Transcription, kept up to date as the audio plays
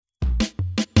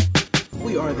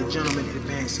We are the gentlemen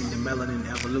advancing the melanin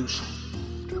evolution.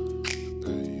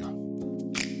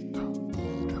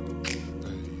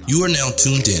 You are now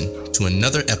tuned in to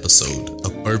another episode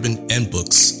of Bourbon and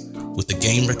Books with the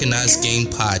Game Recognized Game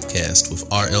podcast with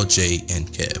RLJ and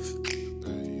Kev.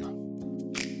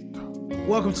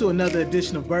 Welcome to another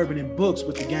edition of Bourbon and Books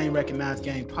with the Game Recognized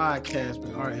Game podcast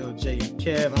with RLJ and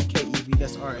Kev. I'm KEV,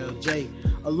 that's RLJ,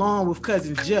 along with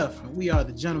cousin Jeff. And we are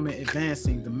the gentlemen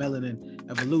advancing the melanin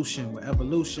evolution, where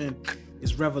evolution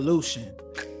is revolution.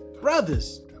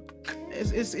 Brothers,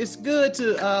 it's good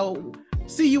to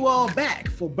see you all back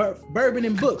for Bourbon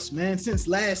and Books, man. Since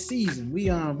last season,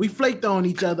 we flaked on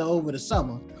each other over the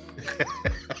summer.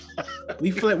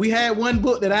 We had one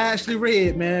book that I actually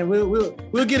read, man.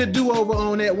 We'll get a do-over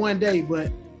on that one day,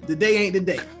 but the day ain't the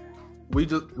day. We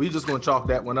just gonna chalk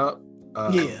that one up.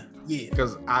 Yeah.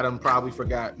 Because I done probably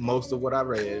forgot most of what I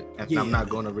read, and I'm not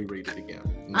gonna reread it again.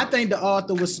 No. I think the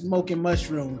author was smoking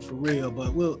mushrooms for real,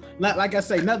 but we'll, like I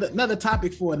say, another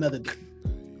topic for another day.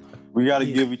 We got to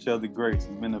give each other grace.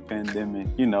 It's been a pandemic,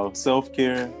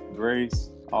 self-care,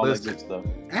 grace, all that good stuff.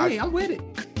 Hey, I'm with it.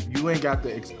 You ain't got to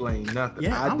explain nothing.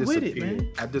 Yeah, I'm with it,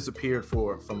 man. I disappeared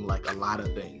from like a lot of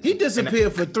things. He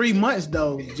disappeared for 3 months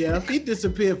though, Jeff. He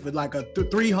disappeared for like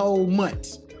 3 whole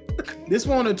months. This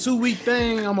one a 2-week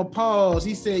thing. I'm a pause.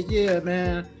 He said, "Yeah,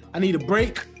 man, I need a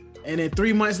break." And then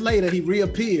 3 months later, he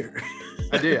reappeared.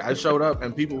 I did. I showed up,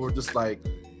 and people were just like,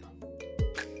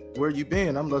 "Where you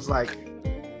been?" I'm just like,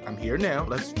 "I'm here now.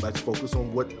 Let's focus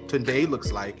on what today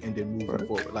looks like, and then moving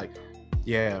forward." Like,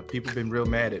 yeah, people been real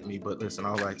mad at me, but listen,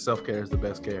 all right, self-care is the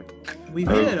best care. We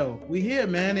here though. We here,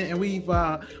 man, and we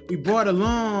brought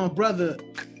along brother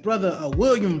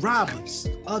William Roberts,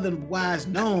 otherwise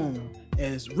known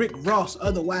as Rick Ross,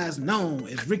 otherwise known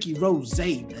as Ricky Rose,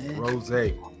 man. Rose,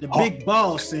 the big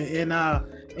boss,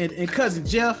 and cousin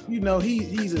Jeff.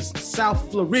 He's a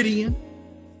South Floridian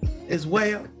as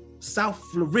well. South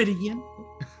Floridian.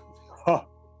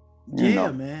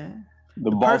 Man.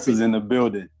 The boss is in the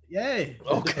building. Yeah.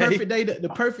 Okay.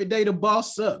 The perfect day to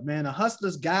boss up, man. A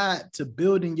hustler's guide to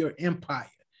building your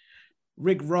empire.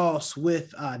 Rick Ross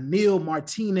with Neil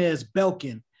Martinez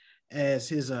Belkin as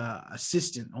his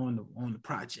assistant on the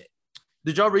project.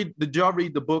 Did y'all read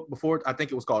the book before? I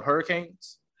think it was called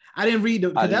Hurricanes. I didn't read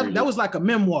that was like a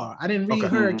memoir. I didn't read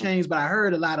Hurricanes, but I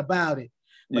heard a lot about it.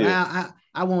 But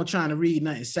I wasn't trying to read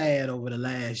nothing sad over the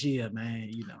last year, man.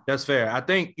 That's fair. I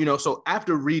think, so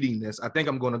after reading this, I think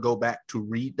I'm going to go back to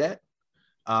read that.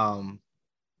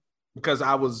 Because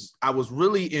I was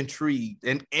really intrigued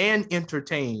and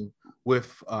entertained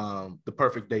with The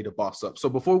Perfect Day to Boss Up. So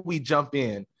before we jump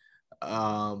in,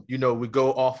 we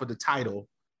go off of the title.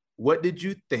 What did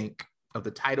you think of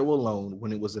the title alone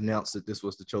when it was announced that this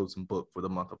was the chosen book for the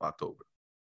month of October?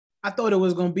 I thought it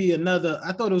was going to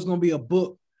be a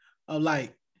book of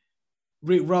like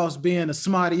Rick Ross being a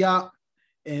smarty op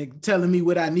and telling me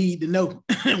what I need to know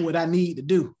and what I need to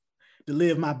do to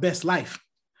live my best life.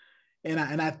 And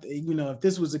I if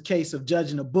this was a case of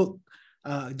judging a book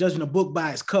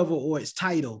by its cover or its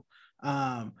title,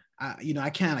 I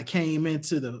kind of came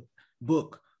into the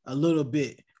book a little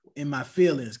bit in my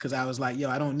feelings because I was like,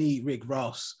 I don't need Rick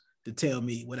Ross to tell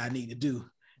me what I need to do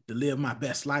to live my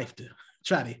best life, to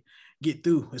try to get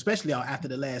through, especially after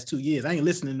the last 2 years. I ain't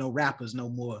listening to no rappers no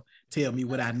more tell me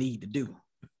what I need to do.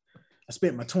 I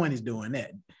spent my 20s doing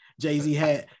that. Jay-Z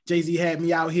had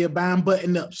me out here buying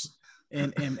button-ups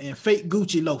and fake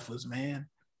Gucci loafers, man.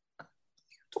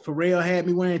 Pharrell had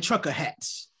me wearing trucker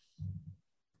hats.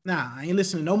 Nah, I ain't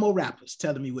listening to no more rappers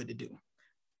telling me what to do.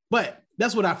 But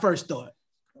that's what I first thought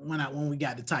when we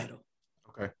got the title.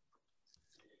 Okay.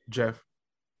 Jeff?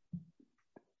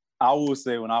 I will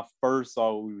say when I first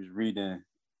saw what we was reading,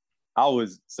 I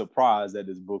was surprised that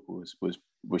this book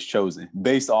was chosen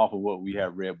based off of what we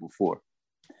had read before.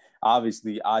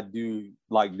 Obviously, I do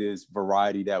like this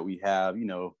variety that we have,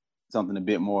 something a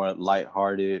bit more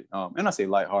lighthearted. And I say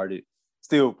lighthearted,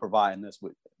 still providing us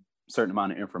with a certain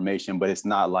amount of information, but it's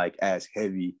not like as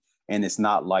heavy, and it's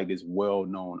not like this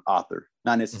well-known author,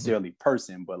 not necessarily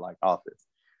person, but like author.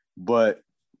 But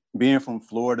being from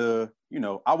Florida,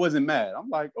 I wasn't mad. I'm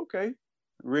like, okay,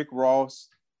 Rick Ross,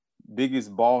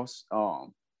 biggest boss.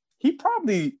 He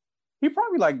probably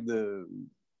like the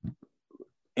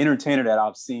entertainer that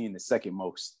I've seen the second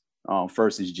most.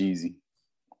 First is Jeezy.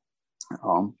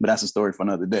 But that's a story for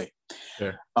another day.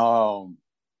 Yeah.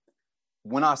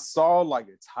 When I saw like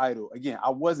the title, again,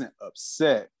 I wasn't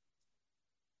upset.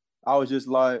 I was just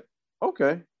like,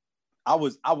 okay. I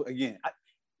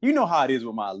you know how it is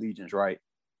with my allegiance, right?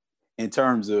 In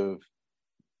terms of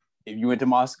if you went to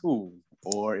my school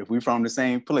or if we from the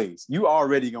same place, you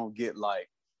already gonna get like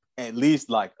at least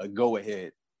like a go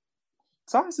ahead.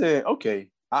 So I said, okay,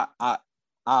 I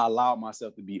allowed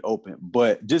myself to be open.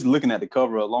 But just looking at the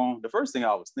cover alone, the first thing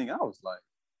I was thinking, I was like,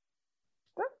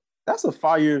 that's a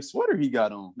fire sweater he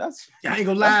got on. I ain't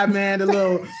gonna lie, man.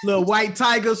 The little white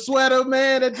tiger sweater,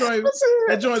 man.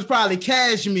 That joint's probably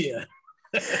cashmere.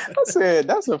 I said,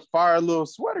 that's a fire little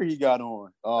sweater he got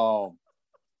on.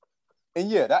 And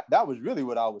yeah, that was really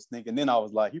what I was thinking. Then I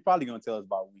was like, he probably gonna tell us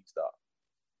about Wingstop.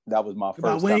 That was my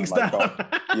first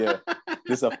Wingstop. Yeah,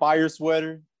 it's a fire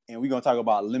sweater, and we're gonna talk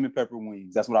about lemon pepper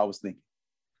wings. That's what I was thinking.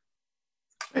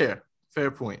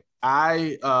 Fair point.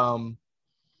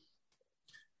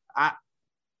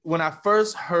 When I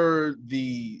first heard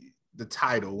the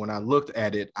title, when I looked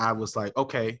at it, I was like,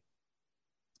 okay,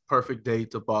 perfect day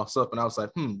to boss up. And I was like,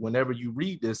 whenever you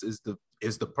read this is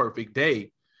the perfect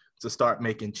day to start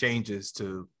making changes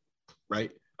to,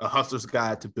 right? A hustler's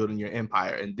guide to building your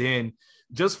empire. And then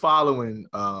just following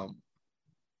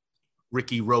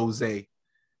Ricky Rose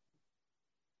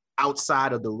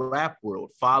outside of the rap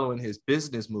world, following his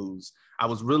business moves, I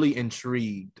was really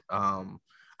intrigued.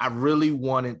 I really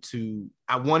wanted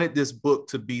this book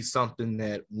to be something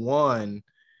that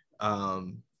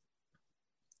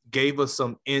gave us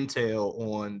some intel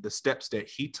on the steps that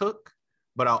he took,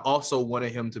 but I also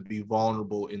wanted him to be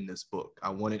vulnerable in this book. I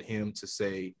wanted him to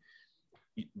say,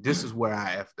 this is where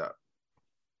I effed up,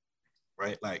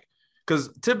 right? Like,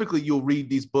 because typically you'll read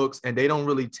these books and they don't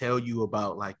really tell you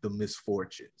about like the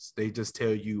misfortunes. They just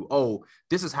tell you, oh,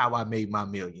 this is how I made my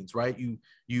millions, right?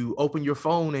 You open your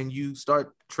phone and you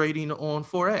start trading on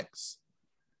Forex.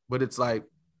 But it's like,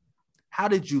 how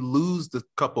did you lose the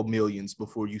couple millions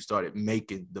before you started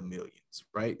making the millions,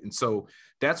 right? And so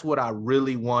that's what I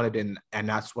really wanted, and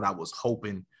that's what I was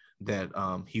hoping that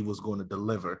he was going to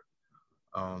deliver.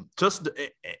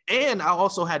 And I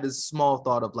also had this small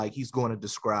thought of like, he's going to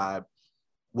describe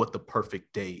what the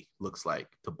perfect day looks like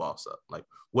to boss up. Like,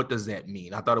 what does that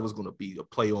mean? I thought it was going to be a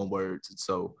play on words. And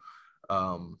so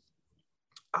I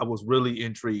was really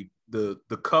intrigued. The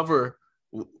cover,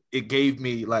 it gave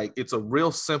me like, it's a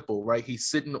real simple, right? He's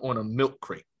sitting on a milk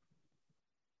crate.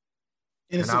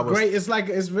 And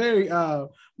it's very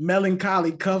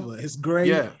melancholy cover. It's gray,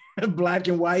 yeah. Black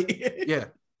and white.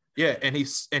 Yeah. And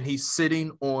he's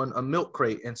sitting on a milk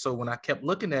crate. And so when I kept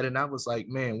looking at it, and I was like,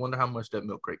 man, wonder how much that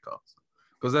milk crate costs.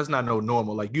 Because that's not no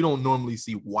normal. Like, you don't normally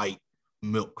see white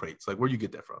milk crates. Like, where you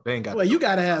get that from? They ain't got. Well, you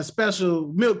got to have a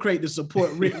special milk crate to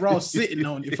support Rick Ross sitting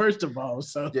on it, first of all.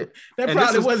 So that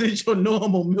probably wasn't your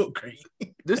normal milk crate.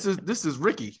 This is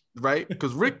Ricky, right?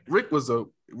 Because Rick was a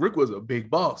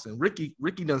big boss, and Ricky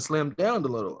done slimmed down a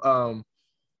little.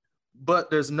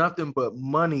 But there's nothing but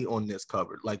money on this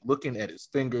cover. Like, looking at his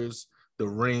fingers, the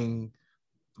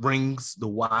rings, the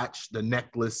watch, the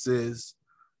necklaces.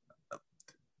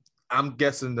 I'm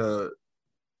guessing the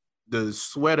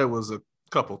sweater was a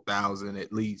couple thousand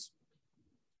at least.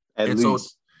 At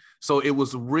least. So it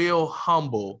was real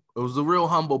humble. It was a real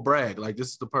humble brag. Like, this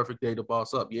is the perfect day to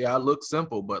boss up. Yeah, I look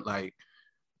simple, but like,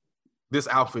 this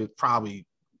outfit is probably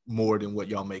more than what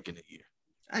y'all make in a year.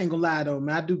 I ain't gonna lie though,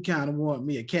 man. I do kind of want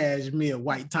me a cashmere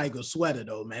white tiger sweater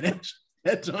though, man.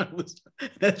 That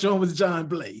joint was John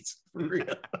Blaze, for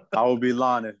real. I would be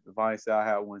lying if I ain't say I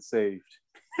had one saved.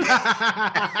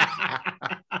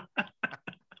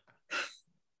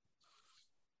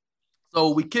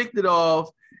 So we kicked it off,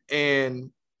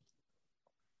 and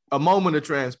a moment of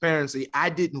transparency, I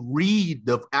didn't read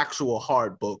the actual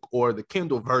hard book or the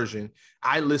Kindle version.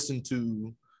 I listened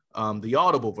to the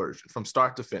Audible version from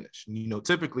start to finish. You know,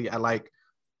 typically I like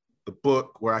the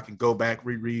book where I can go back,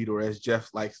 reread, or as Jeff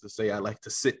likes to say, I like to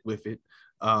sit with it.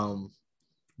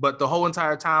 But the whole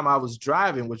entire time I was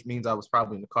driving, which means I was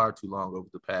probably in the car too long over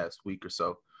the past week or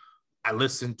so, I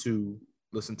listened to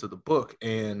the book,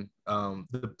 and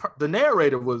the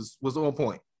narrator was on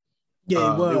point.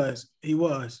 Yeah, he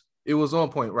was. It was on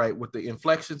point, right, with the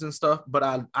inflections and stuff. But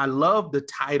I love the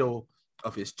title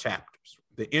of his chapters.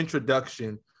 The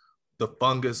introduction, "The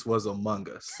Fungus Was Among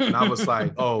Us," and I was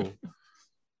like, oh,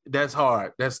 that's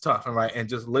hard, that's tough, right? And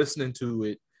just listening to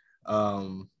it,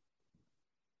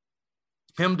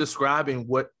 him describing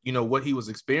what he was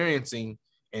experiencing,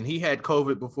 and he had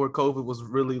COVID before COVID was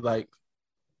really like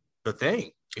the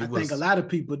thing. I think a lot of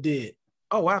people did.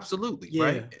 Oh, absolutely. Yeah.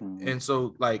 Right. Mm-hmm. And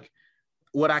so like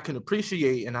what I can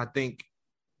appreciate, and I think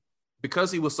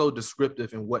because he was so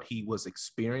descriptive in what he was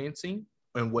experiencing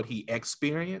and what he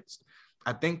experienced,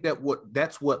 I think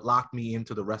that's what locked me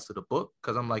into the rest of the book.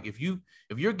 Cause I'm like, if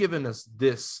you're giving us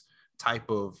this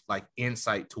type of like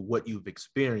insight to what you've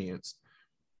experienced,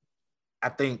 I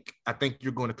think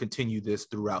you're going to continue this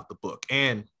throughout the book.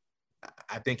 And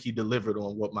I think he delivered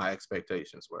on what my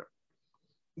expectations were.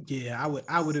 Yeah,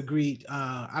 I would agree.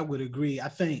 I would agree. I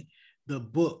think the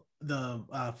book, the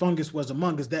Fungus Was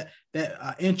Among Us, that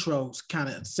intros kind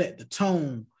of set the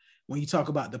tone when you talk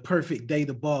about the perfect day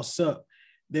to boss up.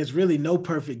 There's really no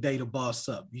perfect day to boss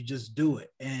up. You just do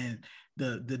it. And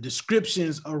the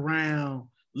descriptions around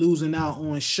losing out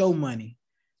on show money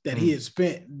that he had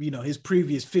spent, his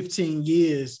previous 15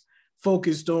 years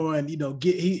focused on,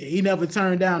 he never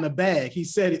turned down a bag. He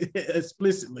said it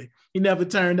explicitly. He never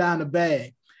turned down a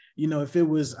bag. If it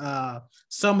was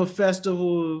summer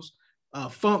festivals,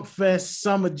 funk fest,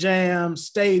 summer jams,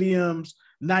 stadiums,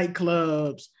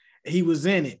 nightclubs, he was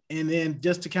in it. And then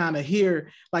just to kind of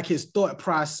hear like his thought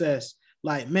process,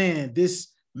 like, man, this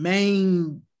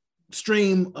main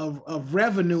stream of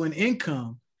revenue and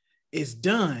income is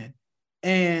done.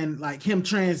 And like him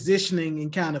transitioning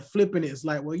and kind of flipping it, it's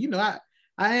like, well,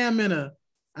 I am in a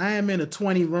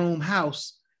 20-room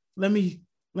house. Let me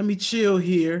chill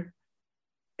here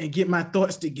and get my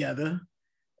thoughts together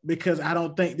because I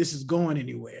don't think this is going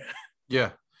anywhere.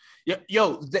 Yeah.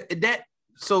 Yo, that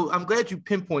so I'm glad you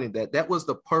pinpointed that. That was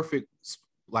the perfect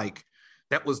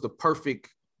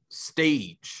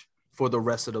stage for the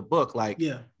rest of the book. Like,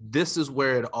 yeah, this is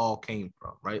where it all came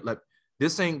from, right? Like,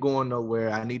 this ain't going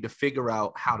nowhere. I need to figure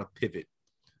out how to pivot.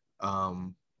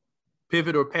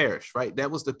 Pivot or perish, right? That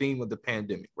was the theme of the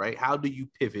pandemic, right? How do you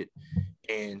pivot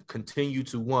and continue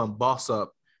to, one, boss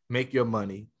up, make your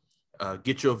money,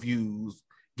 get your views,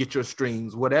 get your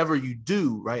streams, whatever you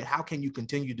do, right? How can you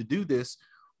continue to do this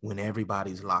when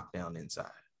everybody's locked down inside?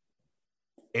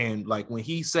 And like when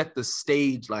he set the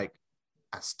stage, like,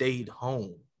 I stayed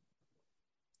home,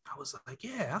 I was like,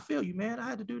 yeah, I feel you, man. I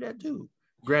had to do that too.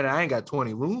 Granted, I ain't got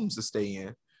 20 rooms to stay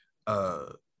in,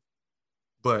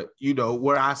 but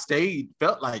where I stayed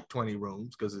felt like 20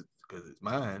 rooms because it's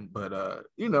mine. But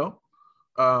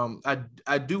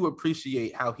I do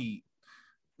appreciate how he,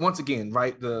 once again,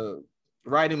 right, the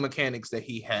writing mechanics that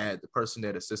he had, the person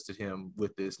that assisted him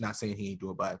with this, not saying he ain't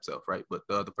doing it by himself, right, but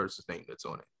the other person's name that's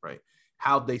on it, right,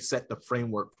 how they set the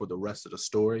framework for the rest of the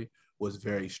story was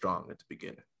very strong at the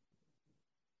beginning.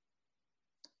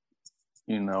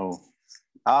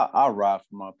 I ride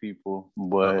for my people,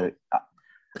 but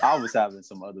I was having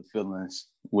some other feelings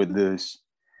with this.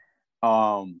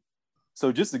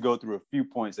 So just to go through a few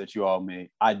points that you all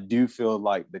made, I do feel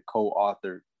like the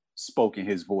co-author spoke in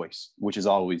his voice, which is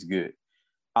always good.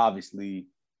 Obviously,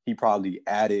 he probably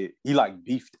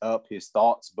beefed up his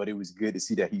thoughts, but it was good to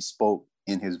see that he spoke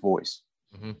in his voice.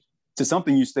 Mm-hmm. To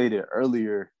something you stated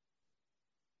earlier,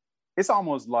 it's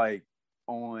almost like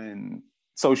on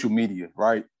social media,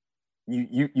 right?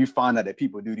 You find out that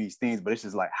people do these things, but it's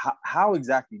just like, how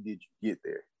exactly did you get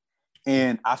there?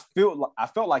 And I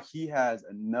felt like he has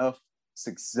enough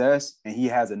success and he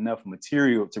has enough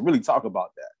material to really talk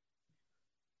about that.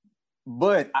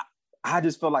 But I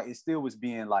just felt like it still was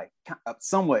being like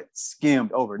somewhat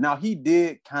skimmed over. Now, he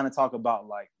did kind of talk about,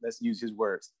 like, let's use his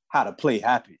words, how to play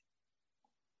happy.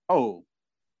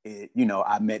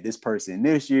 I met this person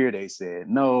this year. They said,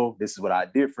 no, this is what I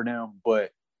did for them.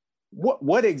 But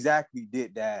what exactly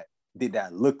did that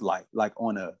look like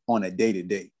on a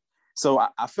day-to-day? So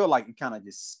I feel like it kind of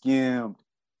just skimmed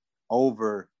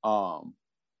over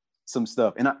some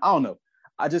stuff. And I don't know.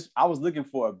 I was looking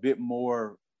for a bit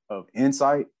more of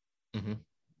insight. Mm-hmm.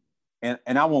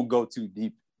 And I won't go too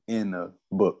deep in the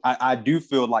book. I do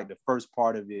feel like the first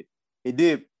part of it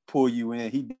did pull you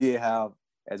in. He did have,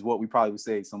 as what we probably would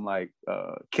say, some like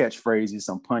catchphrases,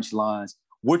 some punchlines,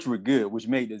 which were good, which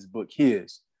made this book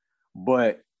his.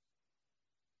 But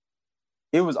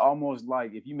it was almost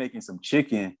like if you're making some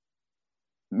chicken,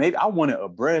 maybe I wanted a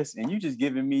breast and you just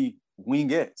giving me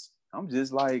wingettes. I'm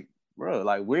just like, bro,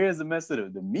 like, where's the mess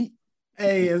of the meat?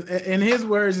 Hey, in his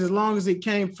words, as long as it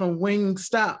came from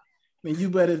Wingstop, then you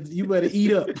better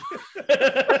eat up.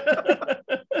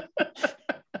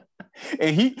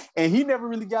 and he never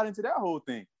really got into that whole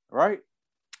thing, right?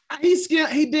 He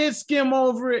did skim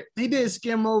over it.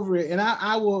 And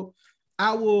I will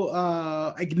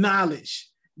acknowledge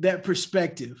that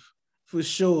perspective for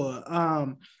sure.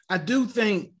 I do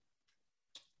think,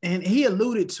 and he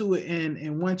alluded to it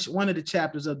in one of the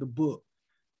chapters of the book,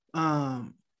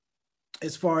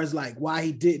 as far as like why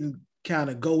he didn't kind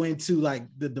of go into like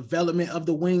the development of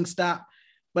the Wingstop,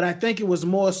 but I think it was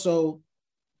more so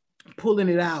pulling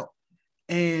it out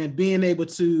and being able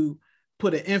to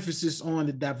put an emphasis on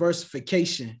the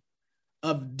diversification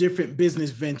of different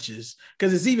business ventures.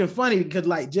 Because it's even funny because,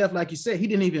 like Jeff, like you said, he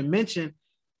didn't even mention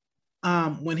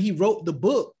when he wrote the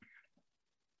book,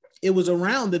 it was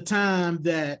around the time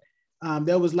that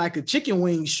there was like a chicken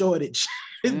wing shortage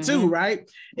too, right?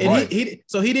 And he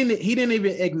didn't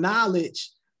even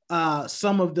acknowledge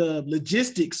some of the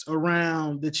logistics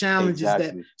around the challenges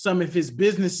that some of his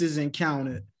businesses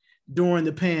encountered during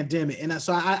the pandemic. And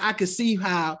so I could see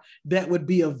how that would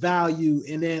be of value.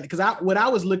 And then, because what I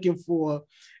was looking for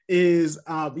is,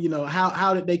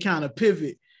 how did they kind of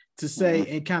pivot to say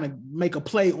and kind of make a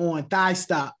play on thigh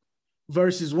stop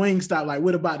versus wing stop? Like,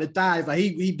 what about the thighs? Like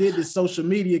he did this social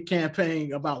media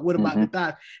campaign about what about the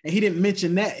thighs, and he didn't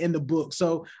mention that in the book.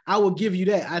 So I will give you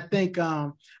that. I think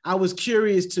I was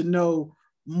curious to know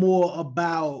more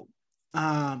about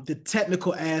the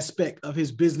technical aspect of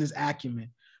his business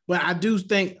acumen. But I do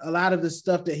think a lot of the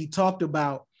stuff that he talked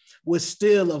about was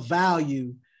still of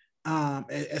value,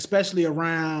 especially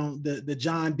around the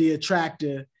John Deere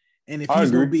tractor, and if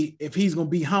he's gonna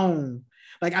be home.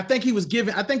 Like I think he was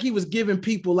giving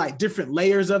people like different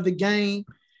layers of the game,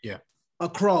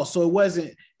 across. So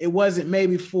it wasn't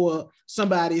maybe for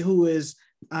somebody who is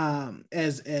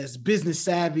as business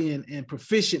savvy and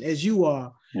proficient as you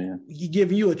are. He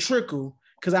giving you a trickle.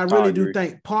 Because I really do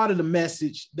think part of the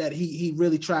message that he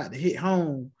really tried to hit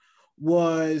home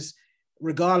was,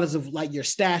 regardless of like your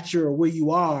stature or where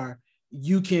you are,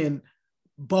 you can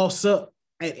boss up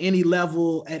at any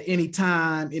level, at any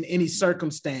time, in any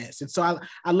circumstance. And so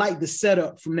I like the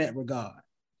setup from that regard.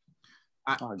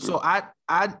 I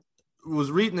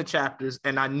was reading the chapters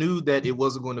and I knew that it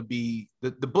wasn't going to be, the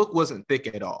book wasn't thick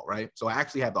at all, right? So I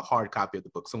actually have the hard copy of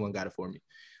the book. Someone got it for me.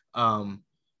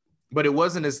 But it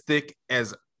wasn't as thick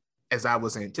as I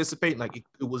was anticipating. Like it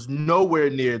was nowhere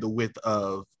near the width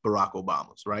of Barack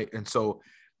Obama's, right? And so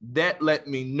that let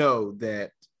me know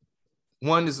that,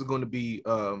 one, this is going to be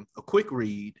a quick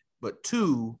read, but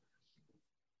two,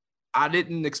 I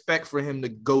didn't expect for him to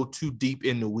go too deep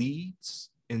in the weeds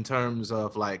in terms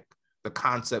of like the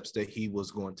concepts that he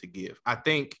was going to give. I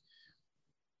think,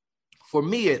 for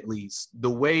me at least, the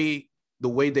way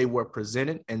they were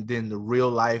presented and then the real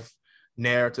life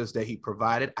narratives that he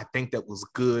provided, I think that was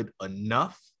good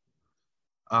enough.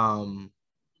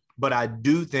 But I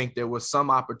do think there were some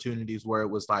opportunities where it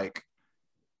was like,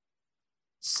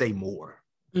 say more.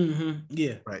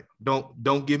 Yeah. Right.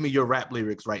 Don't give me your rap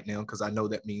lyrics right now, because I know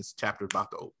that means chapter's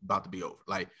about to be over.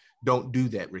 Like, don't do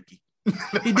that, Ricky.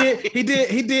 He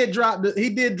did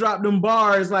drop them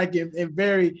bars like in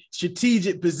very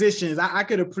strategic positions. I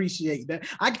could appreciate that.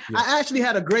 I actually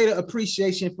had a greater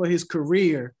appreciation for his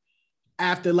career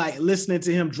after like listening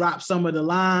to him drop some of the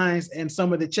lines and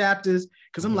some of the chapters,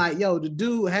 because I'm like, yo, the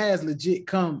dude has legit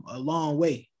come a long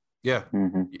way. Yeah.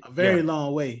 A very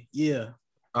long way. Yeah.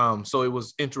 So it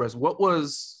was interesting. What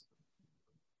was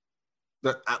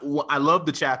I love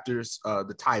the chapters,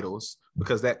 the titles,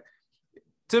 because that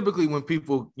typically when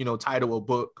people, title a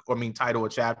book title a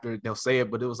chapter, they'll say it,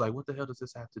 but it was like, what the hell does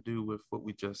this have to do with what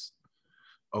we just,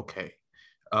 okay.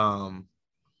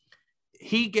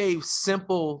 He gave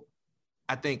simple,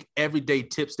 I think, everyday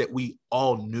tips that we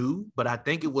all knew, but I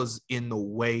think it was in the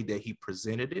way that he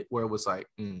presented it, where it was like,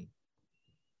 if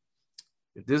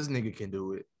this nigga can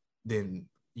do it, then,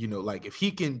 like if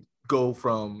he can go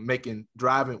from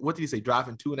driving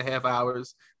 2.5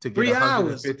 hours to get 3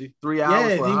 hours. 3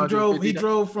 hours. Yeah, he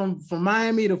drove from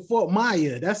Miami to Fort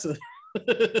Myer. That's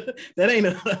that ain't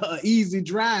a easy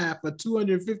drive for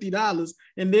 $250,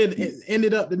 and then it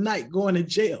ended up the night going to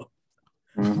jail.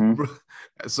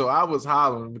 So I was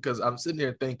hollering because I'm sitting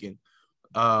there thinking,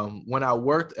 when I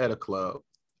worked at a club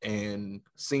and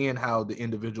seeing how the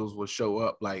individuals would show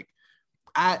up, like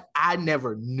I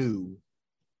never knew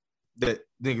that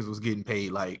niggas was getting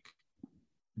paid like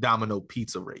Domino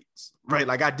pizza rates, right?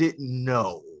 Like I didn't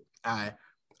know. I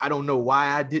don't know why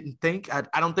I didn't think. I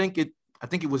don't think it. I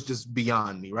think it was just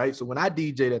beyond me, right? So when I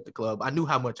DJ'd at the club, I knew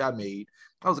how much I made.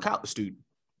 I was a college student.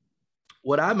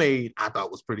 What I made, I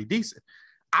thought was pretty decent.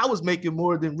 I was making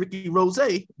more than Ricky Rose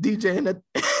DJing at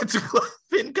the club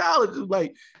in college.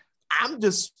 Like, I'm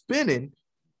just spinning.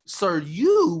 Sir,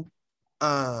 you're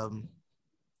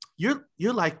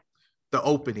like the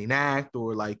opening act,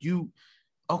 or like you,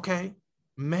 okay,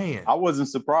 man. I wasn't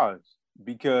surprised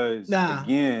because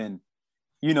again,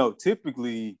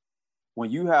 typically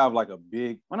when you have like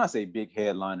when I say big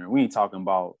headliner, we ain't talking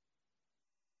about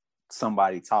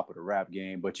somebody top of the rap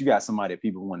game, but you got somebody that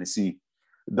people want to see.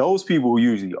 Those people who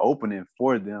usually opening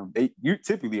for them, you're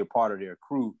typically a part of their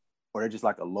crew, or they're just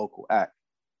like a local act.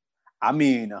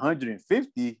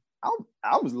 150,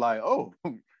 I was like, oh,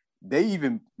 they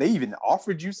even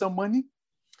offered you some money,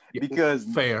 because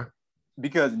fair.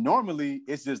 Because normally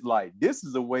it's just like, this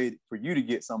is a way for you to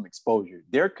get some exposure.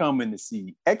 They're coming to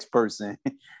see X person,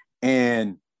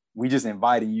 and we just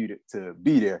inviting you to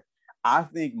be there. I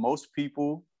think most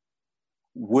people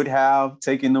would have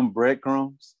taken them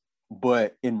breadcrumbs,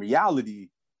 but in reality,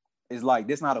 it's like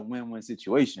this not a win-win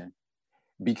situation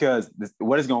because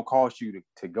what it's going to cost you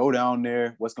to go down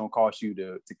there, what's going to cost you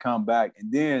to come back,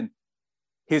 and then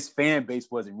his fan base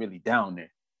wasn't really down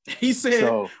there. He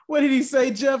said, what did he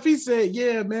say, Jeff? He said,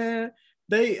 yeah, man,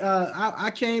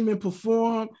 I came and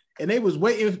performed and they was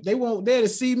waiting. They weren't there to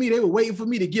see me. They were waiting for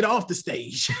me to get off the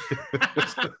stage.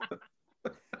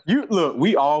 Look,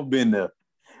 we all been there.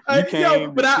 But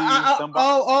I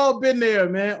all been there,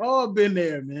 man. All been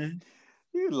there, man.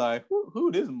 You like,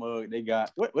 who this mug they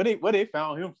got? Where they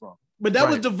found him from? But that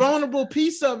was the vulnerable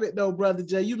piece of it, though, Brother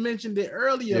Jay. You mentioned it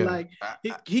earlier. Yeah. Like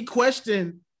he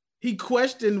questioned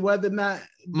whether or not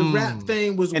the rap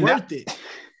thing was worth it.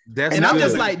 And I'm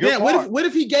just like, damn, what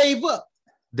if he gave up?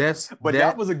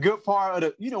 That was a good part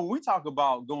of the, when we talk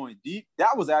about going deep,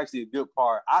 that was actually a good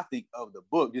part, I think, of the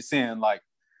book. Just saying, like,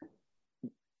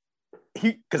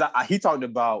 he talked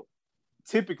about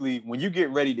typically when you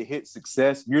get ready to hit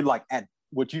success, you're like at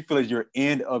what you feel is your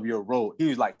end of your road. He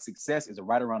was like, success is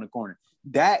right around the corner.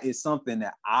 That is something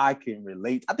that I can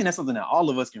relate. I think that's something that all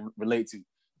of us can relate to.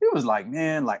 It was like,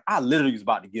 man, like I literally was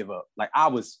about to give up. Like I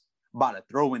was about to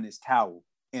throw in this towel.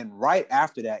 And right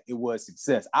after that, it was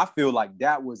success. I feel like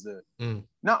that was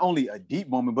not only a deep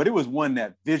moment, but it was one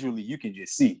that visually you can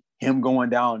just see him going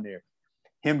down there,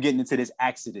 him getting into this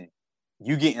accident,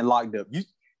 you getting locked up.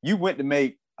 You went to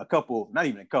make not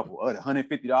even a couple,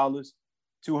 $150,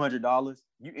 $200.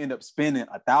 You end up spending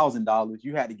 $1,000.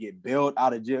 You had to get bailed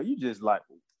out of jail. You just like,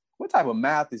 what type of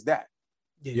math is that?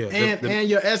 Yeah, and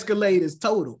your Escalade is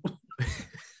total.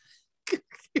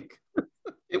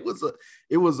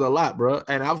 It was a lot, bro.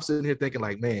 And I was sitting here thinking,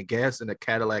 like, man, gas in a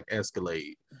Cadillac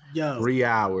Escalade. Yo, 3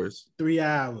 hours. 3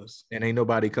 hours. And ain't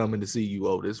nobody coming to see you,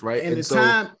 Otis, right? And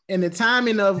the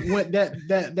timing of what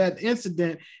that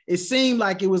incident, it seemed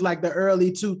like it was like the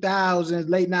early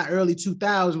 2000s, early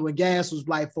 2000s when gas was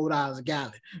like $4 a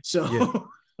gallon. So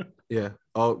yeah.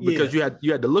 Oh, because you had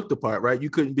to look the part, right? You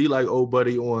couldn't be like old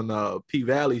buddy on P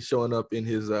Valley showing up in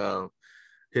his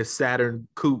Saturn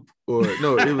coupe, or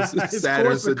no, it was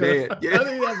Saturn sedan. Yeah. I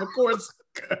didn't have a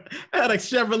Corsica. I had a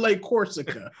Chevrolet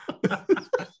Corsica.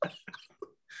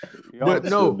 But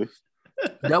no,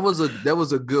 that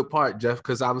was a good part, Jeff,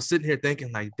 because I was sitting here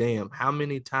thinking, like, damn, how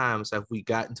many times have we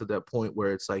gotten to that point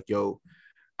where it's like, yo,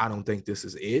 I don't think this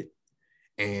is it,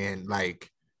 and like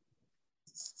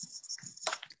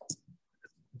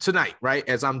tonight, right,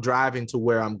 as I'm driving to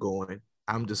where I'm going,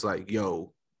 I'm just like,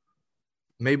 yo,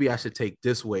 maybe I should take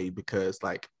this way because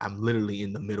like I'm literally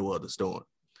in the middle of the storm.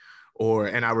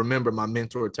 And I remember my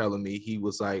mentor telling me, he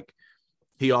was like,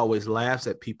 he always laughs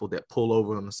at people that pull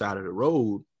over on the side of the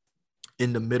road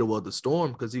in the middle of the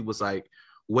storm, because he was like,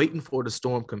 waiting for the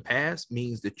storm can pass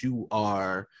means that you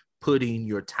are putting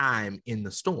your time in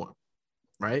the storm,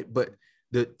 right? But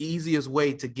the easiest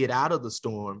way to get out of the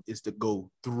storm is to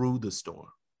go through the storm,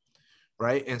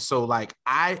 right? And so like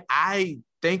I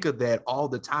think of that all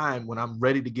the time when I'm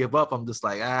ready to give up. I'm just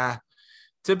like,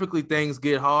 typically things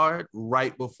get hard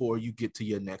right before you get to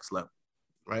your next level,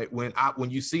 right? When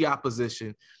you see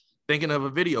opposition, thinking of a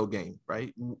video game,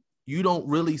 right? You don't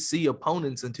really see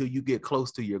opponents until you get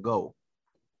close to your goal,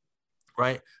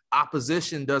 right?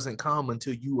 Opposition doesn't come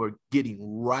until you are getting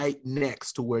right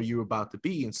next to where you're about to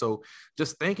be. And so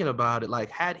just thinking about it,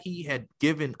 like had he had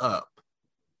given up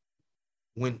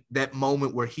when that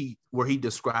moment where he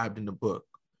described in the book,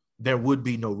 there would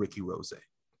be no Ricky Rose,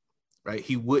 right?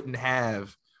 He wouldn't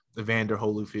have Evander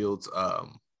Holyfield's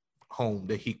home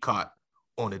that he caught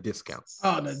on a discount.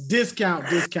 Oh, the discount,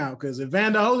 because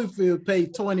Evander Holyfield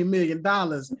paid $20 million.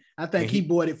 I think he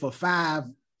bought it for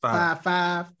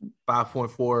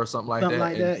 5.4 or something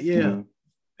like that. Yeah.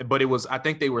 Mm-hmm. But it was, I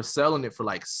think they were selling it for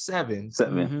like 7.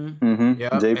 Mm-hmm. Yeah.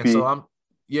 JP. And so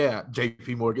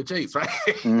JP Morgan Chase, right?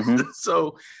 Mm-hmm.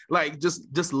 So like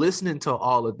just listening to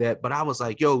all of that, but I was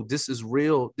like, yo, this is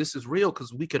real,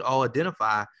 because we could all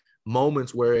identify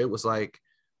moments where it was like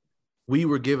we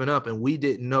were giving up and we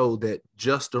didn't know that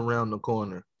just around the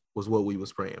corner was what we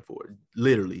was praying for.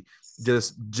 Literally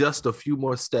just a few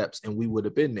more steps and we would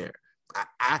have been there.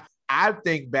 I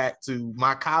think back to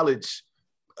my college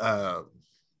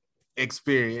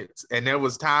experience, and there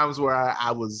was times where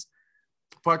I was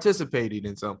participating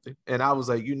in something and I was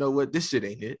like, you know what, this shit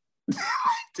ain't it.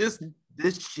 this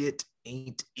shit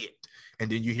ain't it. And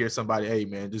then you hear somebody, hey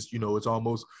man, just, you're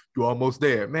almost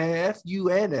there, man. F you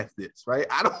and F this, right?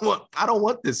 I don't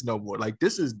want this no more. Like,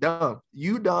 this is dumb.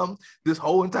 You dumb. This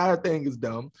whole entire thing is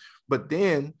dumb. But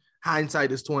then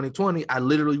hindsight is 2020. I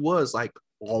literally was like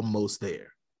almost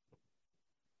there.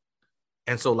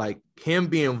 And so like him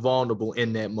being vulnerable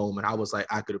in that moment, I was like,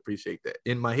 I could appreciate that.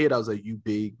 In my head, I was like, you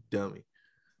big dummy.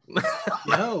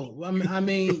 Yo, I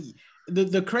mean,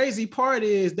 the crazy part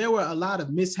is there were a lot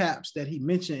of mishaps that he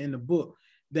mentioned in the book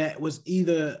that was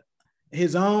either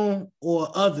his own or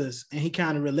others, and he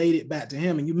kind of related back to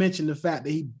him. And you mentioned the fact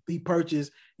that he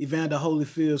purchased Evander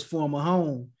Holyfield's former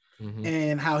home,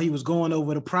 and how he was going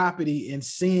over the property and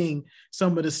seeing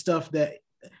some of the stuff that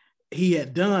he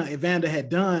had done, Evander had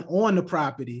done on the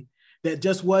property that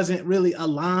just wasn't really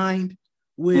aligned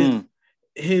with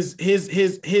his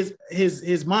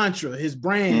mantra, his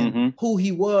brand, who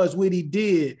he was, what he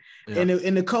did. Yeah.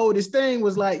 And the coldest thing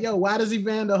was like, yo, why does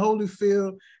Evander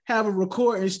Holyfield have a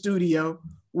recording studio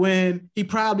when he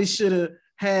probably should have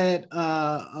had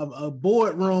a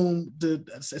boardroom to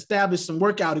establish some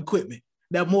workout equipment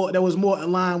that was more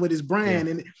aligned with his brand?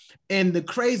 Yeah. And the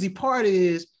crazy part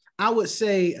is, I would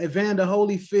say Evander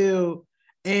Holyfield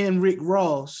and Rick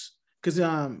Ross, because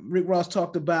Rick Ross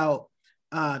talked about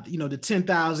the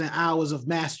 10,000 hours of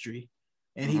mastery,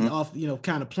 and he off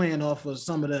kind of playing off of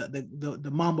some of the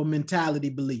Mamba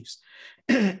mentality beliefs.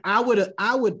 I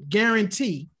would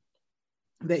guarantee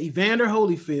that Evander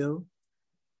Holyfield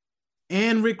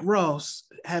and Rick Ross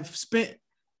have spent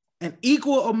an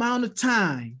equal amount of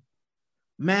time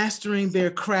mastering their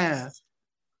craft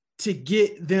to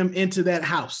get them into that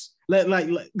house.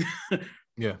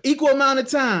 Equal amount of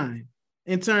time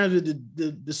in terms of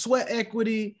the sweat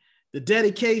equity, the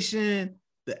dedication,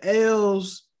 the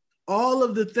L's, all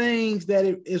of the things that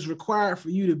it is required for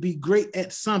you to be great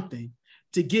at something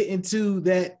to get into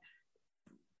that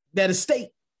estate.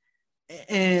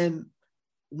 And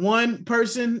one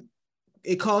person,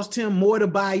 it cost him more to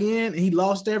buy in and he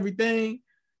lost everything.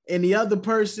 And the other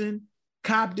person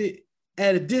copped it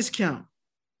at a discount.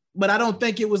 But I don't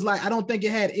think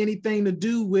it had anything to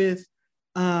do with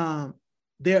their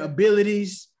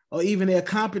abilities or even their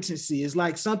competency. It's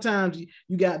like sometimes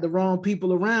you got the wrong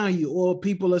people around you, or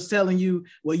people are telling you,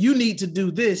 well, you need to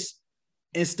do this,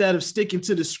 instead of sticking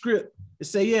to the script and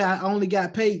say, yeah, I only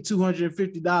got paid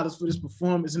 $250 for this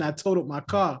performance and I totaled my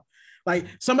car. Like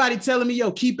somebody telling me,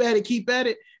 yo, keep at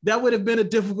it. That would have been a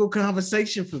difficult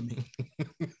conversation for me.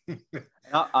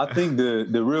 I think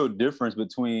the real difference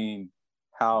between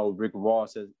how Rick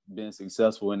Ross has been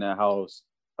successful in that house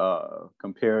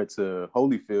compared to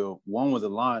Holyfield, one was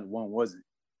aligned, one wasn't.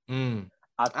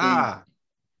 I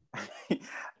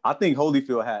think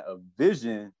Holyfield had a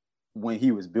vision when he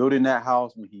was building that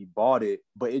house, when he bought it,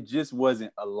 but it just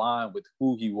wasn't aligned with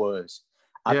who he was.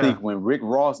 I think when Rick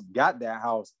Ross got that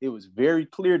house, it was very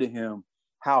clear to him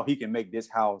how he can make this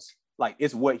house, like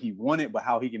it's what he wanted, but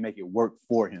how he can make it work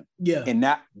for him. Yeah. And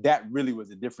that really was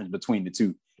the difference between the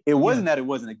two. It wasn't that it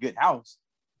wasn't a good house.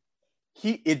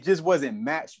 It just wasn't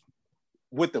matched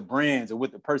with the brands or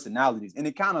with the personalities. And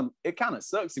it kind of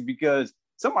sucks because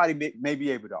somebody may be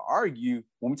able to argue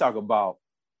when we talk about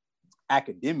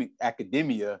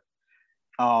academia,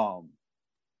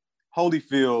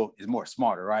 Holyfield is more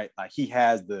smarter, right? Like he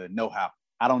has the know-how.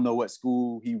 I don't know what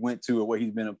school he went to or what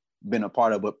he's been a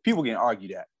part of, but people can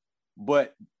argue that.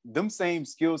 But them same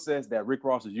skill sets that Rick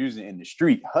Ross was using in the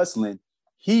street, hustling,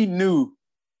 he knew,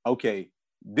 okay,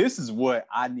 this is what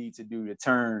I need to do to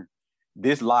turn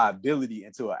this liability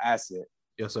into an asset.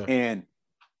 Yes, sir. And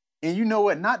you know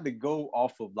what? Not to go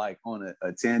off of like on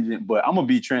a tangent, but I'm gonna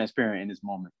be transparent in this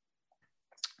moment.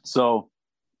 So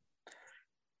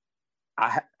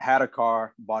I had a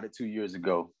car, bought it 2 years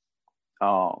ago.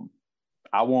 I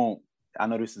know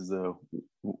this is a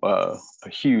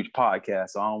huge podcast,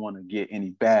 so I don't want to get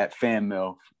any bad fan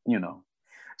mail,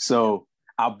 So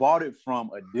I bought it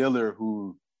from a dealer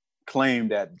who claimed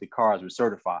that the cars were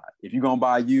certified. If you're gonna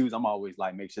buy used, I'm always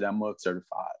like, make sure that mug's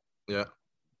certified. Yeah.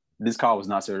 This car was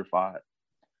not certified.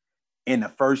 In the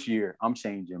first year, I'm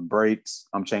changing brakes,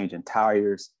 I'm changing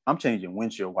tires, I'm changing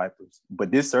windshield wipers.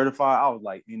 But this certified, I was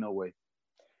like,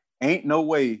 ain't no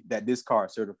way that this car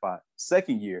is certified.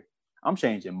 Second year, I'm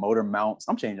changing motor mounts,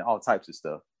 I'm changing all types of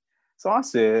stuff. So I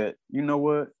said, you know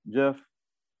what, Jeff,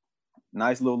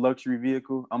 nice little luxury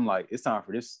vehicle. I'm like, it's time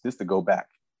for this to go back.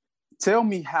 Tell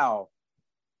me how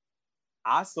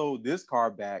I sold this car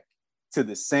back to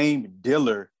the same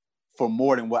dealer for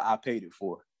more than what I paid it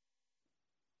for.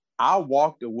 I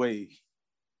walked away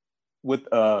with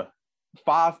a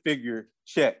 5-figure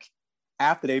check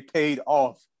after they paid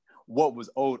off what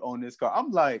was owed on this car. I'm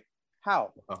like,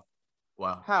 how?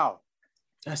 Wow. How?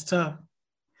 That's tough.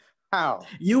 How?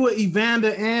 You were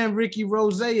Evander and Ricky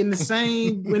Rose in the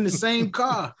same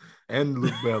car. And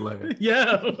Luke Belair.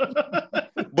 Yeah.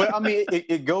 But I mean,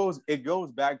 it goes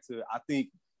back to, I think,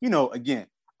 again,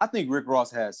 I think Rick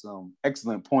Ross has some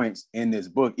excellent points in this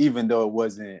book, even though it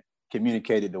wasn't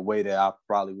communicated the way that I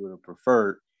probably would have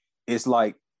preferred. It's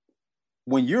like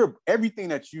when you're everything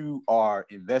that you are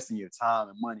investing your time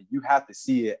and money, you have to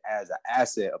see it as an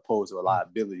asset opposed to a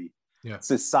liability. Yeah.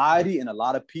 Society and a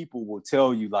lot of people will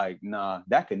tell you like, nah,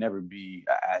 that could never be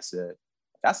an asset.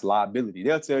 That's liability.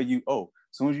 They'll tell you, oh,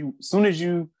 soon as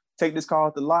you take this car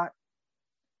off the lot,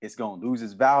 it's gonna lose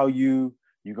its value.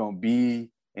 You're gonna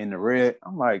be in the red.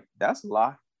 I'm like, that's a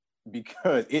lie,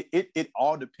 because it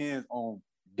all depends on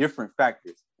different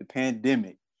factors. The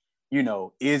pandemic,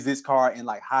 is this car in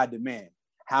like high demand?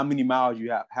 How many miles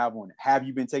you have on it? Have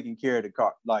you been taking care of the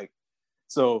car? Like,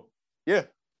 so yeah.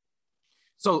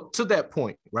 So to that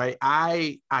point, right?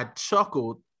 I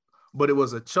chuckled, but it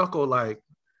was a chuckle like,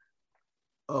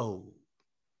 oh,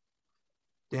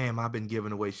 damn, I've been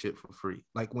giving away shit for free.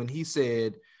 Like when he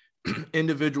said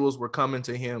individuals were coming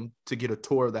to him to get a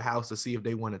tour of the house to see if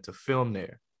they wanted to film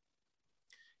there.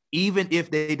 Even if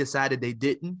they decided they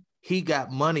didn't, he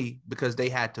got money because they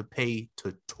had to pay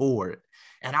to tour it.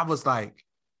 And I was like,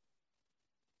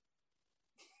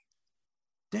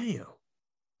 damn.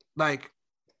 Like,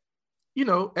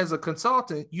 as a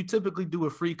consultant, you typically do a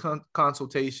free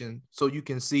consultation so you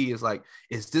can see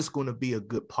is this going to be a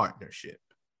good partnership?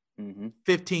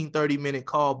 15, 30-minute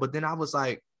call. But then I was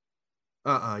like,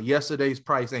 yesterday's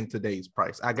price ain't today's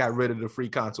price. I got rid of the free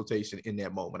consultation in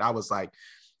that moment. I was like,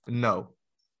 no,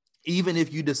 even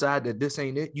if you decide that this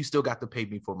ain't it, you still got to pay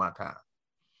me for my time.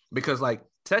 Because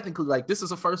technically, this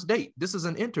is a first date. This is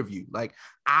an interview. Like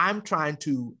I'm trying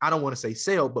to, I don't want to say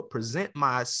sell, but present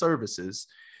my services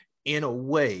in a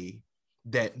way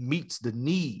that meets the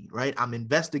need, right? I'm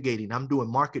investigating, I'm doing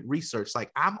market research.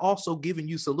 Like I'm also giving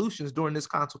you solutions during this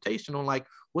consultation on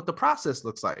what the process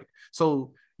looks like.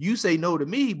 So you say no to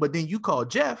me, but then you call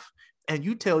Jeff and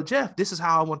you tell Jeff, this is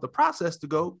how I want the process to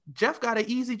go. Jeff got an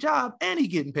easy job and he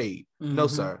getting paid. No,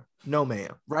 sir. No,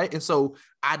 ma'am. Right. And so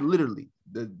I literally,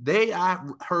 the day I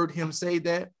heard him say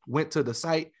that, went to the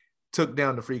site, took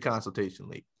down the free consultation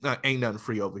link. Ain't nothing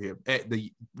free over here.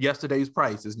 Yesterday's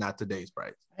price is not today's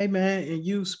price. Hey man, and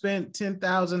you spent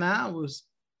 10,000 hours.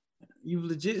 You've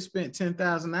legit spent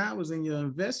 10,000 hours in your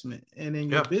investment and in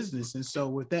your business. And so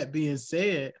with that being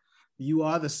said, you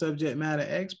are the subject matter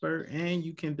expert and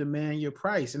you can demand your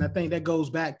price. And I think that goes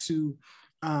back to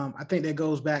one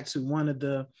of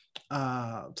the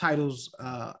titles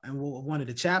and one of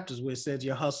the chapters where it says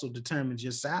your hustle determines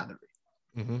your salary.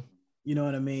 Mm-hmm. You know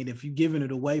what I mean? If you're giving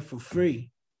it away for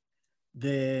free,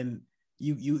 then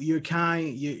you're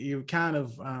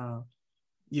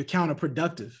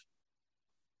counterproductive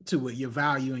to what your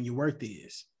value and your worth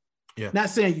is. Yeah. Not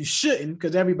saying you shouldn't,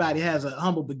 because everybody has a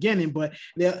humble beginning, but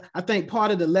I think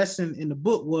part of the lesson in the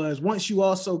book was once you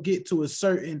also get to a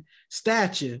certain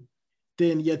stature,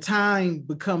 then your time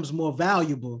becomes more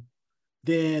valuable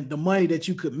than the money that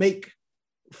you could make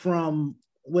from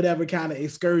whatever kind of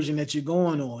excursion that you're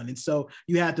going on. And so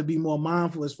you have to be more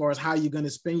mindful as far as how you're going to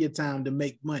spend your time to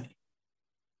make money.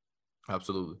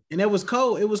 Absolutely. And it was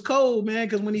cold. It was cold, man,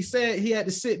 because when he said he had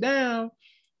to sit down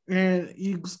and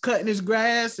he was cutting his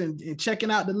grass and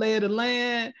checking out the lay of the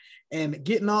land and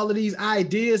getting all of these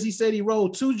ideas, he said he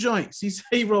rolled 2 joints. He said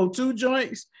he rolled 2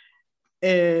 joints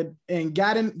and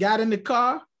got in the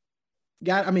car,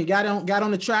 got on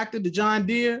the tractor, the John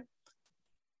Deere,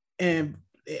 and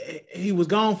he was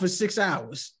gone for 6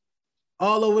 hours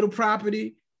all over the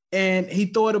property. And he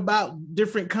thought about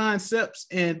different concepts.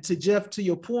 And to Jeff, to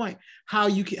your point, how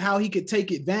he could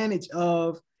take advantage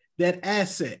of that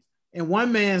asset. In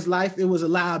one man's life, it was a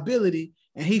liability,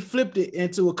 and he flipped it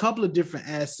into a couple of different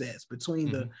assets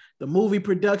between the movie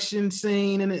production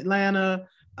scene in Atlanta,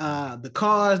 the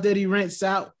cars that he rents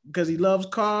out because he loves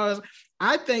cars.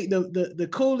 I think the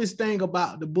coolest thing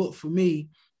about the book for me,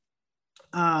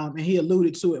 and he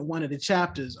alluded to it in one of the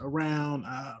chapters around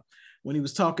when he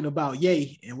was talking about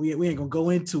Ye, and we ain't gonna go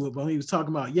into it, but when he was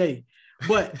talking about Ye,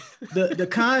 but the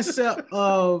concept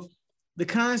of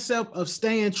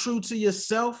staying true to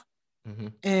yourself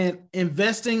and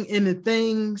investing in the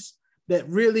things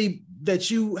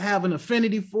that you have an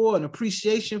affinity for, an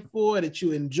appreciation for, that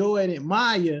you enjoy and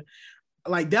admire.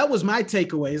 Like that was my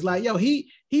takeaway. It's like, yo, he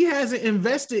hasn't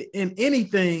invested in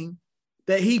anything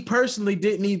that he personally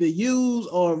didn't either use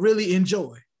or really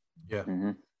enjoy. Yeah.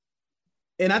 Mm-hmm.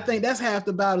 And I think that's half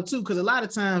the battle too, because a lot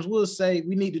of times we'll say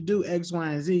we need to do X,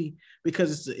 Y, and Z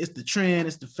because it's the trend,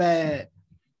 it's the fad.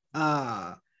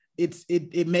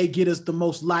 It may get us the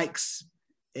most likes,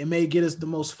 it may get us the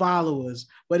most followers,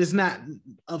 but it's not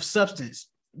of substance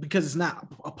because it's not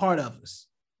a part of us.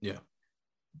 Yeah.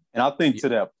 And I think to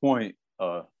that point,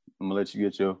 I'm gonna let you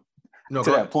get your. No,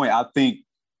 to that point, I think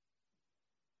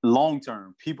long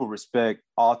term, people respect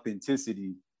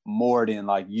authenticity more than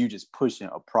like you just pushing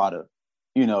a product,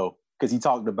 because he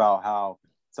talked about how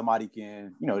somebody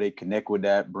can, they connect with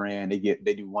that brand, they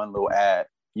do one little ad,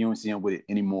 you don't see them with it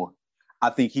anymore. I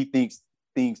think he thinks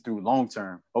things through long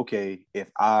term. Okay, if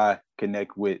I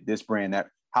connect with this brand, that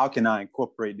how can I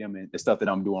incorporate them in the stuff that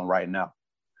I'm doing right now,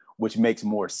 which makes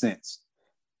more sense.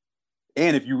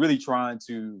 And if you're really trying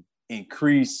to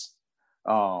increase,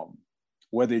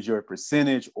 whether it's your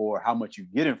percentage or how much you're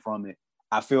getting from it,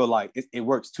 I feel like it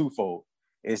works twofold.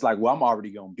 It's like, well, I'm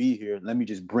already going to be here. Let me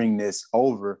just bring this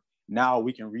over. Now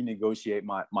we can renegotiate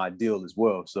my deal as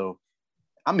well. So,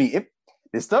 I mean,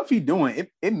 the stuff he's doing,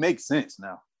 it makes sense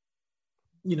now.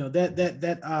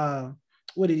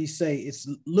 What did he say? It's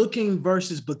looking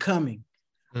versus becoming.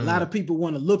 A lot of people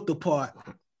want to look the part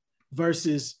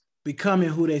versus becoming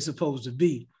who they're supposed to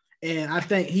be. And I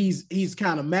think he's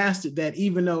kind of mastered that,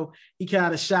 even though he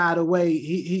kind of shied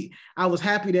away. I was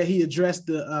happy that he addressed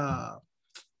the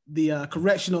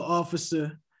correctional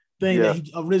officer thing that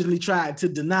he originally tried to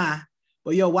deny.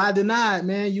 But why deny it,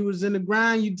 man? You was in the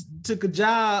grind, you took a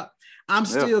job. I'm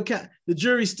still the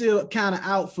jury's still kind of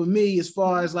out for me as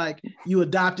far as like you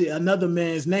adopted another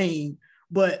man's name,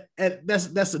 but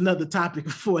that's another topic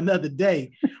for another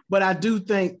day. But I do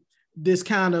think this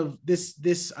kind of this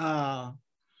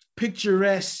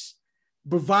picturesque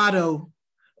bravado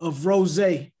of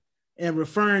rosé and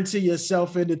referring to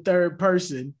yourself in the third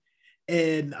person,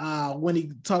 and when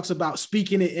he talks about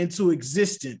speaking it into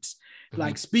existence,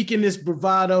 like speaking this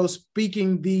bravado,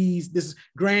 speaking this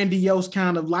grandiose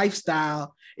kind of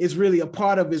lifestyle is really a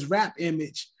part of his rap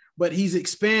image, but he's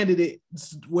expanded it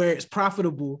where it's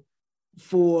profitable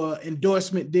for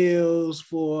endorsement deals,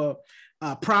 for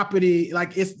property.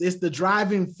 Like it's the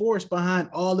driving force behind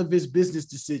all of his business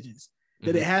decisions,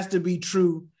 that it has to be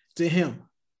true to him.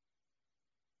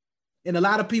 And a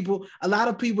lot of people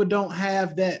don't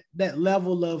have that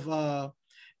level of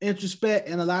introspect,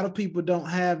 and a lot of people don't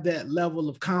have that level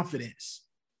of confidence.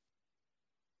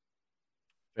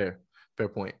 Fair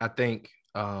point. I think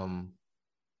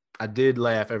I did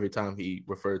laugh every time he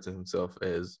referred to himself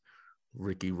as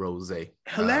Ricky Rose.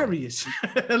 Hilarious.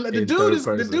 the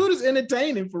dude is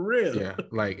entertaining for real. Yeah,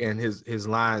 like, and his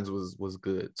lines was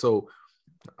good. So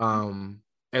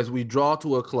as we draw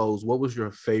to a close, what was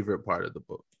your favorite part of the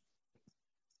book?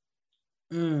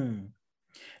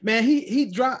 Man, he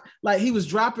dropped, like, he was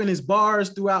dropping his bars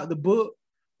throughout the book,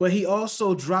 but he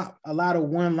also dropped a lot of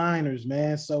one-liners,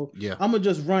 man. So I'm gonna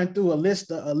just run through a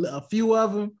list of a few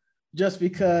of them, just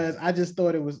because I just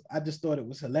thought it was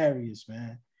hilarious,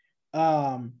 man.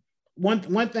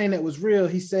 One thing that was real,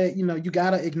 he said, you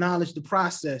gotta acknowledge the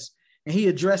process, and he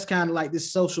addressed kind of like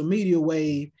this social media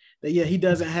wave that he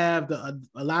doesn't have a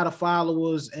lot of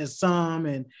followers as some,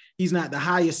 and he's not the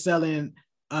highest selling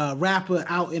rapper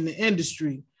out in the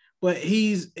industry, but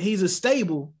he's a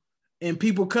stable, and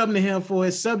people come to him for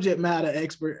his subject matter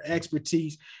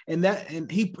expertise, and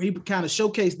he kind of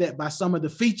showcased that by some of the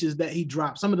features that he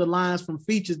dropped, some of the lines from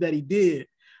features that he did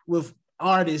with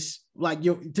artists like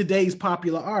today's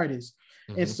popular artists.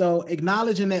 And so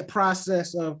acknowledging that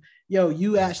process of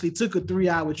you actually took a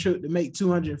 3-hour trip to make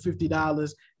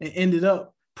 $250 and ended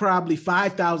up probably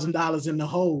 $5,000 in the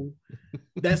hole.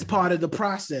 That's part of the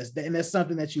process, and that's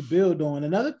something that you build on.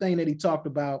 Another thing that he talked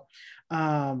about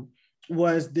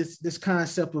was this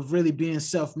concept of really being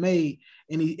self-made.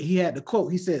 And he had the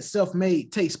quote, he said,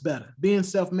 "Self-made tastes better. Being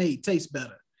self-made tastes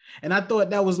better." And I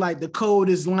thought that was like the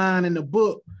coldest line in the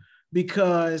book,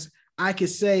 because I could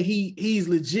say he's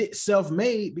legit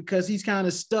self-made, because he's kind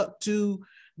of stuck to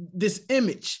this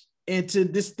image and to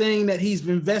this thing that he's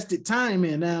invested time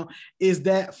in. Now, is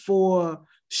that for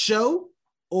show,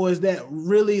 or is that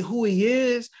really who he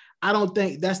is? I don't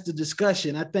think that's the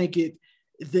discussion. I think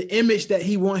the image that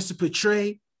he wants to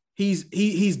portray,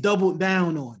 he's doubled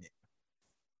down on it.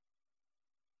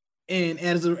 And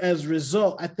as a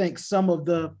result, I think some of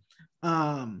the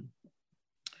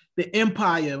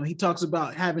empire, when he talks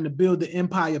about having to build the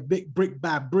empire brick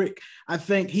by brick, I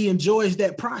think he enjoys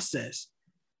that process,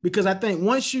 because I think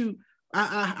once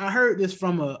I heard this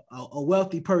from a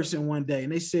wealthy person one day,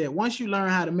 and they said, once you learn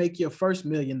how to make your first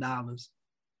 $1 million,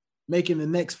 making the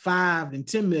next $5 and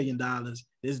 $10 million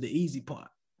is the easy part.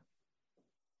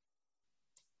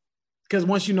 Because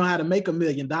once you know how to make $1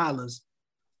 million,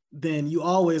 then you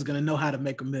always going to know how to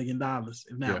make $1 million,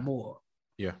 if not more.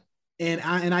 Yeah.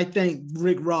 And I think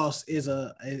Rick Ross is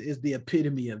the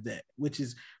epitome of that, which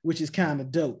is kind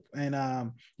of dope.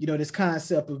 And this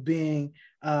concept of being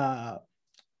a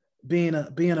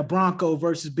Bronco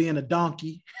versus being a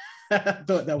donkey. I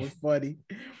thought that was funny.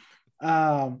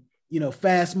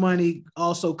 fast money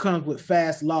also comes with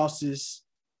fast losses.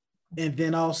 And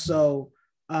then also,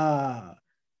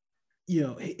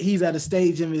 he's at a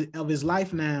stage of his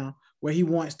life now where he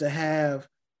wants to have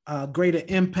greater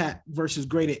impact versus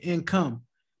greater income.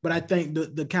 But I think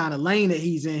the kind of lane that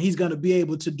he's in, he's going to be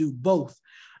able to do both.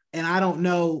 And I don't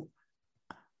know.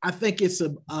 I think it's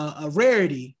a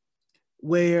rarity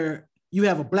where you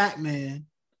have a Black man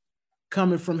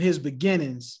coming from his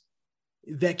beginnings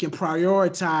that can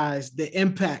prioritize the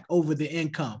impact over the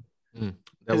income.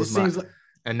 That was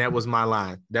my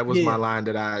line. That was my line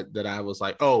that I was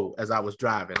like, oh, as I was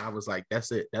driving, I was like,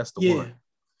 that's it. That's the one.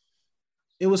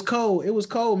 It was cold. It was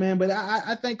cold, man. But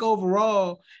I think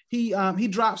overall, he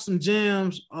dropped some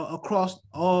gems across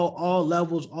all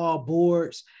levels, all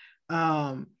boards.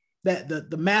 That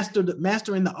the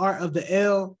mastering the art of the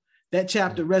L, that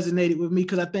chapter resonated with me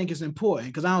because I think it's important.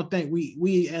 Because I don't think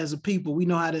we as a people, we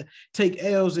know how to take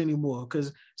L's anymore.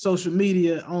 Because social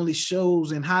media only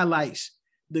shows and highlights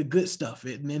the good stuff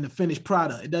and the finished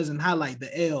product. It doesn't highlight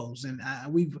the L's. And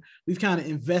we've kind of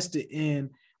invested in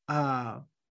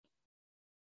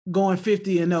going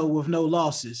 50-0 with no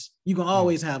losses. You can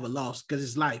always have a loss because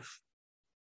it's life.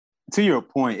 To your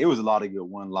point, it was a lot of good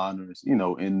one-liners,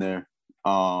 in there.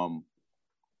 I'm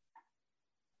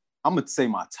gonna say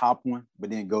my top one,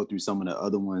 but then go through some of the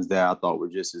other ones that I thought were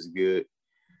just as good.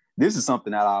 This is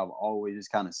something that I've always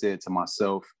just kind of said to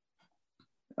myself.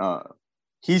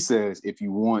 He says, if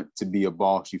you want to be a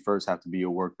boss, you first have to be a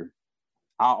worker.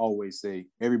 I always say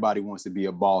everybody wants to be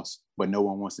a boss, but no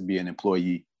one wants to be an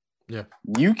employee. Yeah.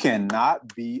 You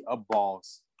cannot be a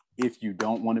boss if you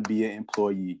don't want to be an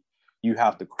employee. You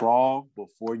have to crawl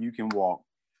before you can walk.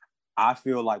 I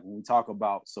feel like when we talk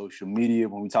about social media,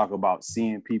 when we talk about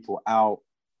seeing people out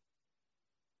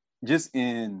just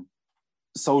in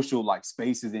social like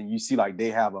spaces and you see like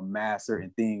they have amassed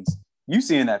certain things, you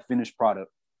seeing that finished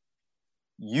product.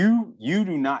 You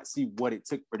do not see what it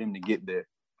took for them to get there.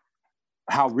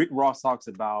 How Rick Ross talks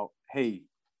about, hey,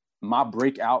 my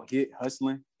breakout hit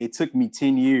hustling, it took me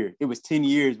 10 years. It was 10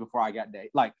 years before I got that.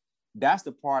 Like, that's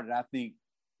the part that I think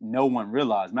no one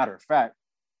realized. Matter of fact,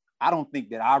 I don't think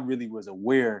that I really was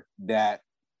aware that,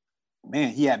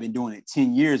 man, he had been doing it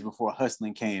 10 years before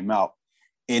hustling came out.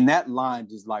 And that line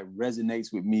just like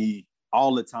resonates with me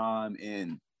all the time.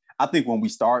 And I think when we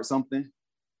start something,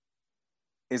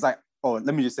 it's like, oh,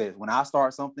 let me just say this. When I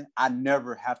start something, I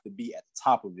never have to be at the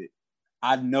top of it.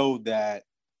 I know that,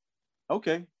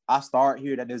 okay, I start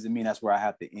here. That doesn't mean that's where I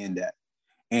have to end at.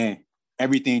 And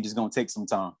everything just going to take some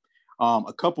time.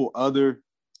 A couple other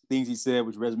things he said,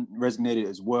 which resonated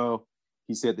as well.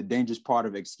 He said the dangerous part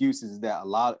of excuses is that a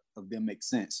lot of them make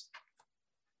sense.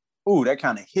 Ooh, that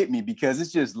kind of hit me because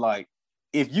it's just like,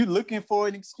 if you're looking for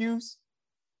an excuse,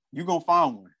 you're going to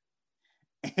find one.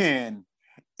 And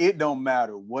it don't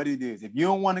matter what it is. If you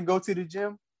don't want to go to the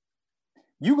gym,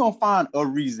 you're going to find a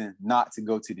reason not to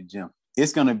go to the gym.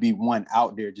 It's going to be one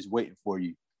out there just waiting for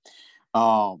you.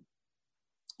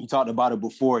 He talked about it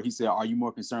before. He said, are you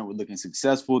more concerned with looking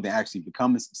successful than actually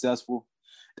becoming successful?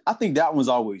 I think that one's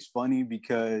always funny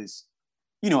because,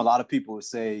 a lot of people would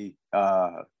say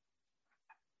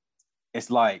it's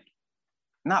like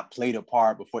not play the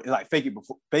part before, like fake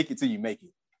it till you make it.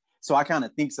 So I kind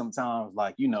of think sometimes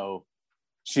like,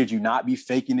 should you not be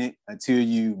faking it until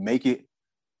you make it?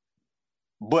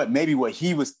 But maybe what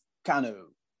he was kind of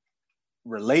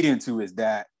relating to is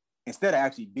that instead of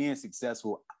actually being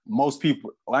successful, most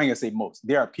people, well, I ain't gonna say most,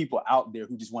 there are people out there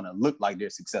who just want to look like they're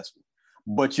successful,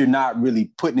 but you're not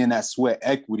really putting in that sweat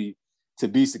equity to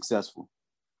be successful.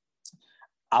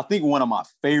 I think one of my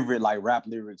favorite like rap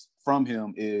lyrics from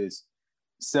him is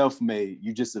self-made,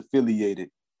 you just affiliated.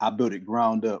 I built it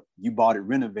ground up. You bought it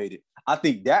renovated. I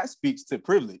think that speaks to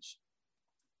privilege.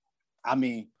 I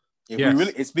mean,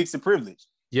 it speaks to privilege.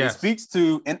 Yes. It speaks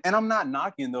to, and I'm not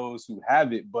knocking those who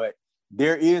have it, but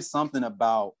there is something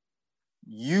about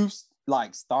you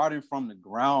like starting from the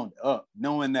ground up,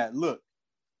 knowing that, look,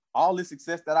 all the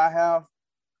success that I have,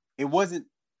 it wasn't,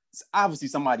 obviously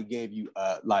somebody gave you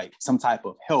like some type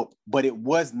of help, but it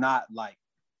was not like,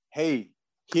 hey,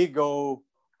 here go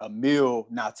a meal,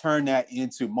 now turn that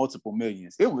into multiple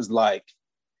millions. It was like,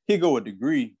 here go a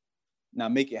degree, now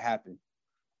make it happen.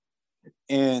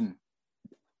 And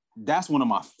that's one of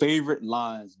my favorite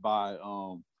lines by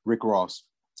Rick Ross.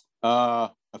 A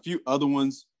few other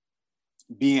ones,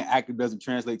 being active doesn't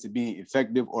translate to being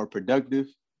effective or productive.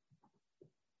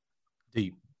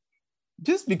 Deep.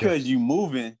 Just because you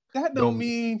moving, that don't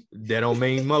mean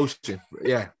motion.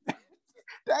 Yeah.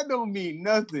 That don't mean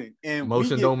nothing. And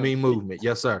motion don't mean movement.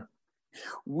 Yes, sir.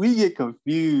 We get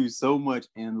confused so much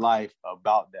in life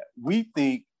about that. We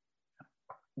think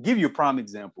give you a prime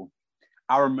example.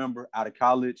 I remember out of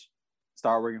college,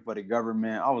 started working for the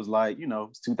government. I was like,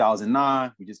 it's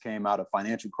 2009. We just came out of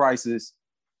financial crisis.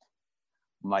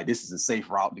 I'm like, this is a safe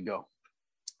route to go.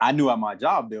 I knew at my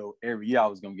job, though, every year I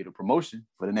was going to get a promotion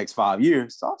for the next 5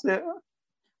 years. So I said,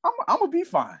 I'm going to be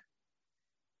fine.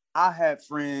 I had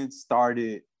friends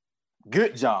started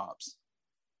good jobs.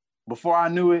 Before I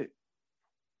knew it,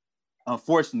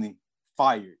 unfortunately,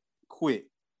 fired, quit,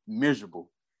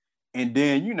 miserable. And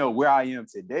then, where I am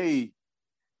today,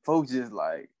 folks just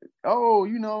like,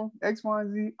 oh, X, Y,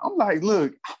 and Z. I'm like,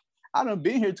 look, I done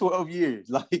been here 12 years.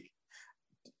 Like,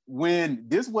 when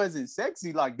this wasn't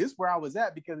sexy, like this where I was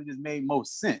at because it just made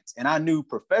most sense. And I knew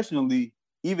professionally,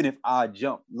 even if I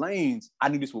jumped lanes, I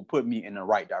knew this would put me in the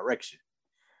right direction.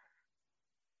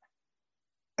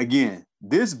 Again,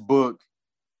 this book,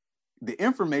 the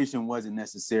information wasn't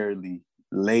necessarily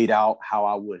laid out how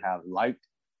I would have liked,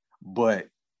 but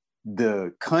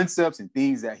the concepts and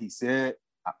things that he said,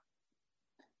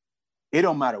 it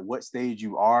don't matter what stage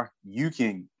you are, you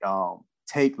can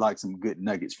take like some good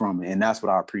nuggets from it. And that's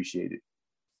what I appreciated.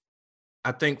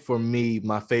 I think for me,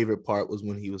 my favorite part was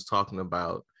when he was talking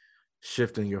about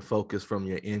shifting your focus from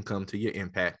your income to your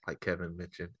impact, like Kevin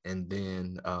mentioned. And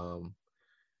then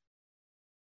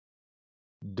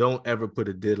don't ever put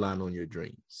a deadline on your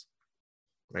dreams,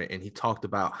 right? And he talked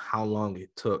about how long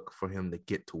it took for him to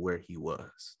get to where he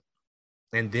was.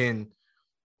 And then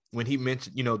when he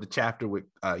mentioned, the chapter with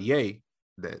Ye,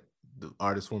 that the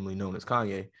artist formerly known as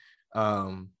Kanye,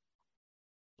 how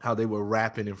they were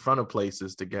rapping in front of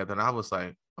places together. And I was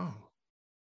like, oh.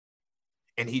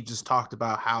 And he just talked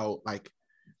about how like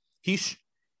he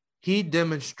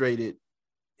demonstrated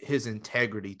his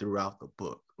integrity throughout the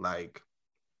book. Like,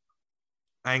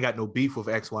 I ain't got no beef with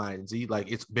X, Y, and Z.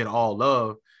 Like, it's been all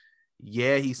love.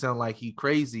 Yeah, he sound like he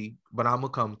crazy, but I'm gonna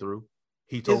come through.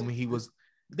 He told me he was.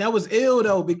 That was ill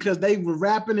though, because they were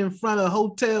rapping in front of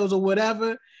hotels or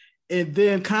whatever. And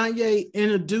then Kanye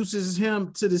introduces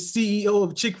him to the CEO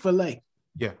of Chick-fil-A.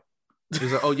 Yeah.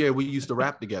 He's like, oh yeah, we used to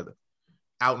rap together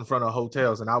out in front of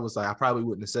hotels. And I was like, I probably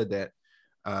wouldn't have said that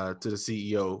to the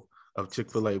CEO of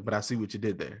Chick-fil-A, but I see what you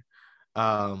did there.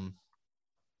 But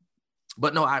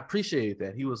no, I appreciated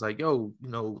that. He was like, yo,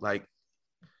 like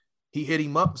he hit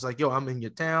him up. It's like, yo, I'm in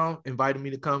your town, invited me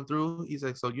to come through. He's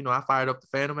like, so, I fired up the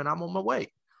Phantom and I'm on my way.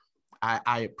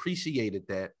 I appreciated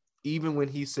that. Even when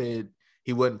he said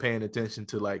he wasn't paying attention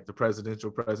to like the presidential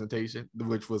presentation,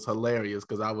 which was hilarious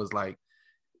because I was like,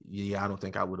 yeah, I don't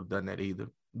think I would have done that either.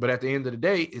 But at the end of the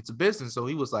day, it's a business. So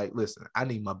he was like, listen, I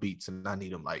need my beats and I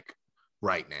need them like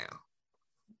right now.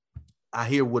 I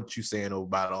hear what you're saying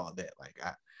about all that. Like,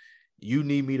 you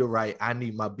need me to write. I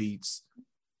need my beats.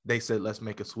 They said, let's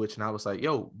make a switch. And I was like,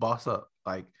 yo, boss up.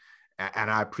 Like,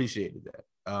 and I appreciated that.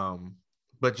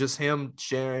 But just him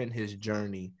sharing his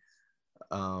journey,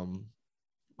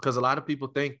 because a lot of people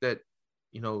think that,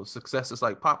 success is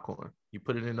like popcorn. You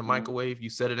put it in the microwave, you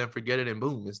set it and forget it, and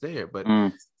boom, it's there. But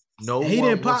no, he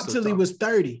didn't pop till he was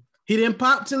 30. He didn't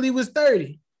pop till he was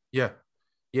 30. Yeah.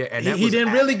 Yeah. And he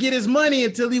didn't really get his money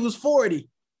until he was 40.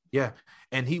 Yeah.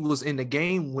 And he was in the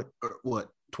game with,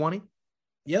 20?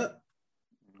 Yep.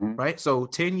 Right? So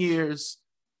 10 years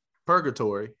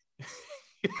purgatory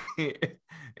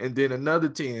and then another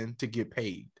 10 to get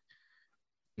paid.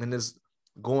 And this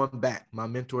going back, my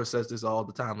mentor says this all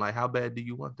the time, like, how bad do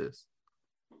you want this?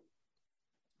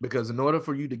 Because in order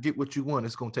for you to get what you want,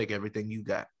 it's going to take everything you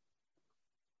got.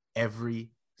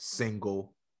 Every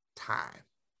single time.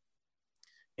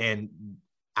 And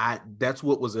that's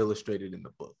what was illustrated in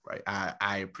the book, right?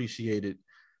 I appreciated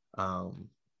how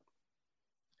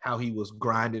he was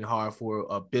grinding hard for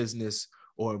a business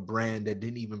or a brand that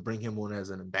didn't even bring him on as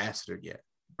an ambassador yet,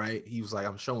 right? He was like,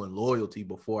 I'm showing loyalty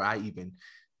before I even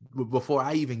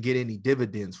get any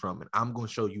dividends from it. I'm going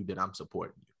to show you that I'm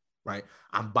supporting you, right?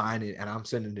 I'm buying it and I'm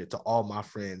sending it to all my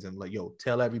friends and like, yo,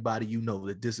 tell everybody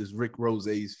that this is Rick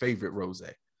Rose's favorite rose.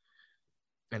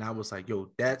 And I was like, yo,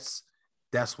 that's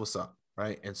what's up,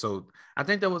 right? And so I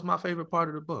think that was my favorite part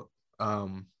of the book.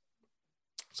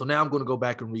 So now I'm going to go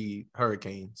back and read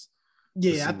Hurricanes.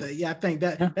 Yeah, I think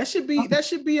that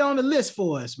should be on the list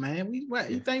for us, man.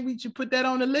 You think we should put that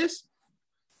on the list?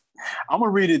 I'm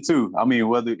gonna read it too. I mean,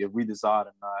 whether if we decide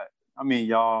or not. I mean,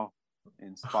 y'all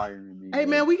inspiring me. Hey,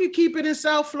 man, we could keep it in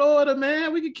South Florida,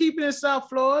 man. We could keep it in South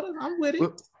Florida. I'm with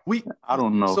it. I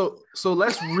don't know. So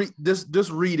let's read this.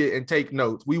 Just read it and take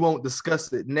notes. We won't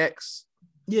discuss it next.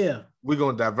 Yeah, we're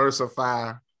gonna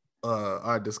diversify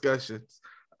our discussions.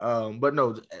 But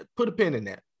no, put a pin in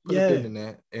that. Put a pin in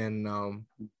that. And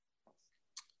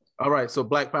all right. So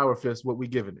Black Power Fist, what we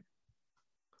giving it?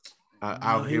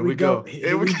 Here we go.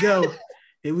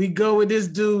 Here we go with this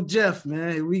dude, Jeff,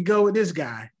 man. Here we go with this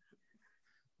guy.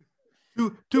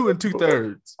 2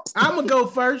 2/3. I'm gonna go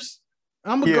first.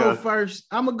 I'm gonna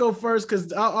go first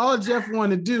because all Jeff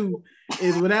want to do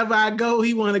is whenever I go,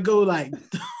 he want to go like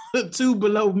 2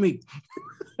 below me.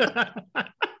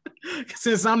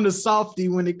 Since I'm the softy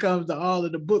when it comes to all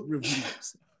of the book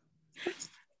reviews.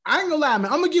 I ain't gonna lie,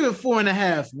 man. I'm gonna give it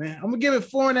 4.5, man. I'm gonna give it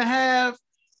 4.5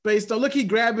 based on look,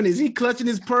 he clutching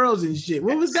his pearls and shit.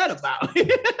 What was that about?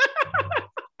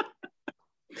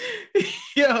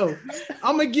 Yo,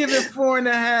 I'm gonna give it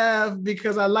 4.5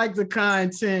 because I like the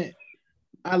content.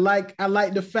 I like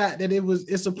the fact that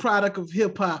it's a product of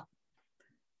hip hop.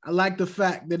 I like the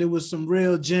fact that it was some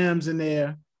real gems in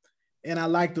there, and I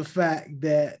like the fact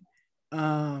that,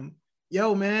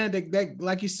 yo, man, that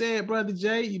like you said, brother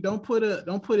Jay, you don't put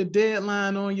a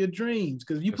deadline on your dreams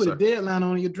because if you put a deadline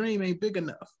on your dream, ain't big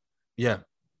enough. Yeah.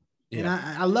 And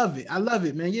I love it. I love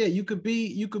it, man. Yeah, you could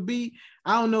be.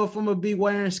 I don't know if I'm gonna be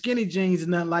wearing skinny jeans or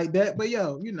nothing like that, but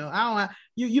yo, you know,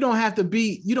 you don't have to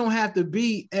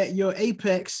be at your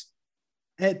apex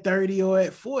at 30 or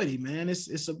at 40, man.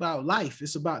 It's about life.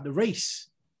 It's about the race.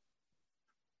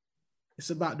 It's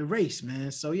about the race,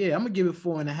 man. So yeah, I'm gonna give it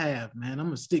 4.5, man. I'm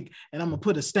gonna stick and I'm gonna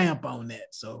put a stamp on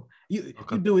that. So you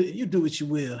do it. You do what you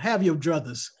will. Have your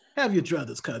druthers,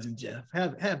 cousin Jeff.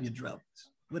 Have your druthers,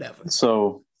 whatever.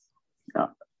 So I'm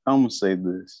gonna say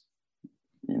this,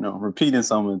 you know, repeating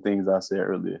some of the things I said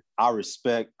earlier. I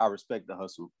respect the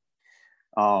hustle.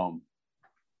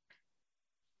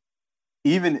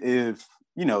 Even if,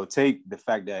 you know, take the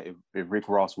fact that if Rick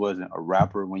Ross wasn't a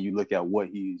rapper, when you look at what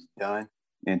he's done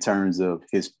in terms of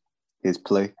his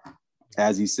play,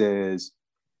 as he says,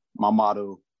 my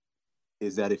motto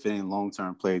is that if it ain't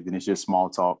long-term play, then it's just small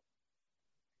talk,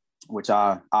 which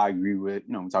I agree with.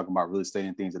 You know, we're talking about real estate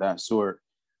and things of that sort.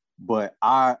 But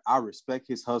I respect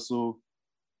his hustle.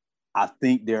 I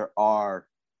think there are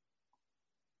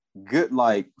good,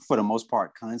 like, for the most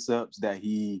part, concepts that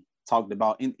he talked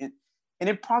about. And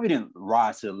it probably didn't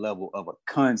rise to the level of a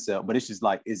concept, but it's just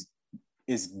like, it's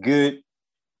good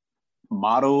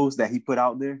models that he put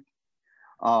out there.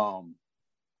 But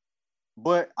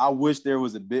I wish there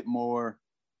was a bit more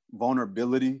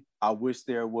vulnerability. I wish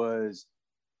there was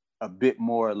a bit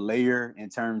more layer in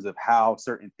terms of how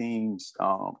certain things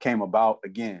came about.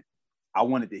 Again, I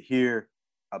wanted to hear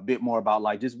a bit more about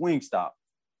like just Wingstop,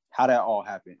 how that all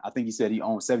happened. I think he said he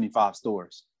owned 75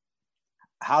 stores.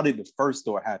 How did the first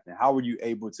store happen? How were you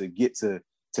able to get to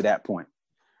that point?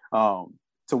 So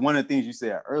one of the things you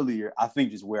said earlier, I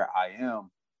think just where I am,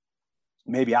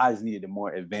 maybe I just needed a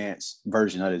more advanced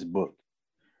version of this book.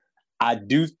 I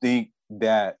do think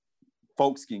that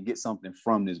folks can get something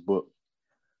from this book.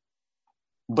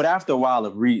 But after a while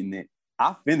of reading it,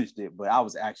 I finished it, but I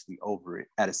was actually over it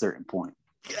at a certain point.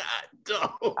 God,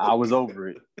 no. I was over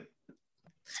it.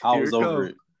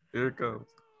 Here it comes.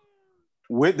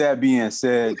 With that being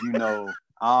said, you know,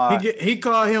 he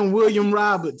called him William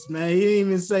Roberts, man. He didn't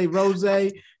even say Rose.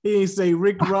 He didn't say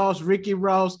Rick Ross, Ricky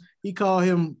Ross. He called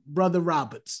him Brother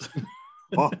Roberts.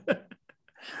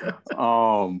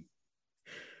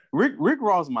 Rick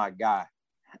Ross, my guy.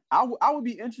 I would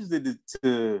be interested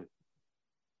to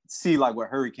see like what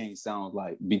Hurricane sounds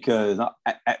like, because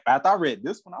after I read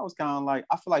this one, I was kind of like,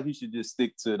 I feel like he should just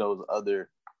stick to those other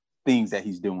things that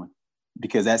he's doing,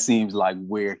 because that seems like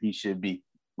where he should be.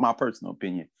 My personal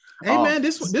opinion. Hey man,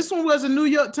 this one was a New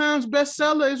York Times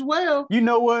bestseller as well. You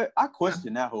know what? I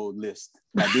question that whole list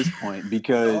at this point,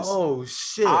 because oh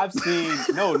shit, I've seen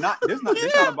this not about the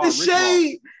Rick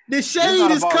shade. Ross. The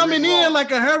shade is coming Rick in Ross.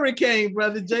 like a hurricane,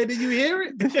 brother Jay. Did you hear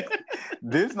it?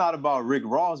 This not about Rick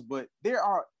Ross, but there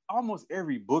are almost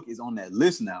every book is on that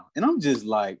list now, and I'm just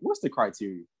like, what's the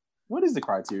criteria? What is the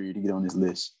criteria to get on this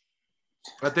list?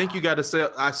 I think you got to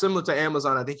sell. Similar to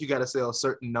Amazon, I think you got to sell a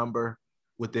certain number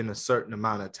within a certain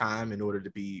amount of time in order to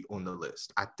be on the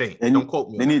list. I think. Don't quote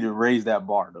me. They need to raise that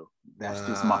bar though. That's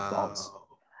just my thoughts.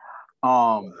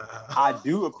 I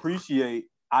do appreciate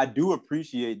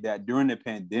that during the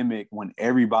pandemic, when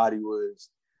everybody was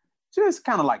just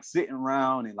kind of like sitting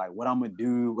around and like, what I'm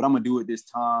gonna do at this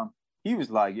time. He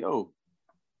was like, yo,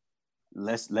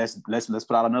 let's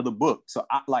put out another book. So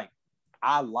I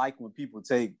like when people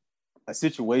take a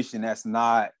situation that's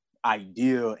not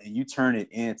ideal and you turn it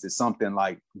into something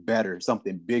like better,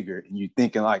 something bigger, and you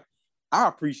thinking like, I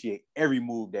appreciate every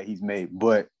move that he's made,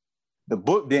 but the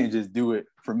book didn't just do it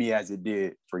for me as it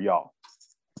did for y'all.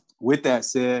 With that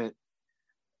said,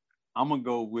 I'm gonna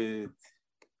go with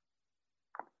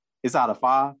it's out of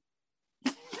 5.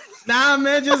 Nah,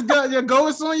 man, just go.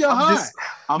 It's on your heart.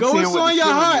 Go. It's on your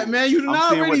heart, man. You done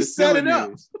already set it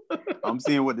up. I'm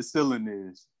seeing what the ceiling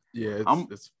is. Yeah, I'm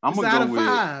gonna out go of with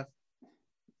 5.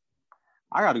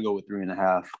 I got to go with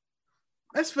 3.5.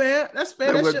 That's fair. That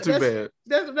wasn't too bad.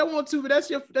 That wasn't too, but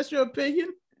that's your opinion.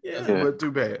 Yeah. That wasn't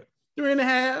too bad.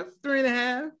 3.5.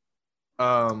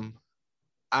 3.5.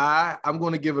 I'm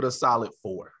going to give it a solid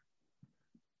 4.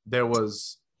 There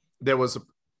was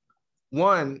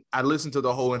one. I listened to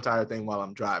the whole entire thing while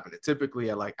I'm driving. It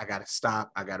typically I got to stop.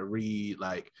 I got to read.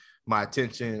 Like my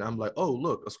attention. I'm like, oh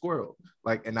look, a squirrel.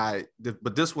 Like,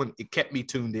 but this one, it kept me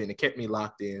tuned in. It kept me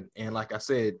locked in. And like I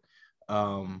said,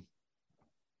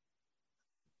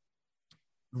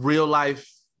 real life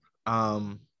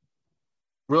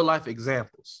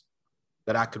examples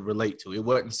that I could relate to. It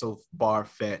wasn't so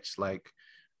far-fetched. Like,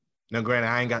 now granted,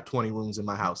 I ain't got 20 rooms in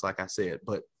my house, like I said,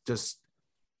 but just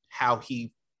how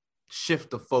he shift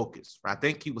the focus. I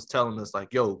think he was telling us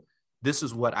like, yo, this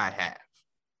is what I have.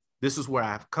 This is where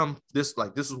I've come. This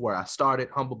is where I started,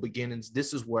 humble beginnings.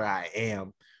 This is where I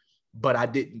am. But I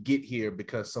didn't get here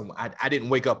because I didn't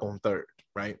wake up on third,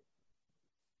 right?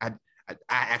 I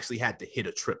actually had to hit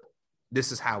a triple.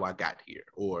 This is how I got here.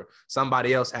 Or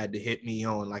somebody else had to hit me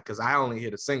on, like, because I only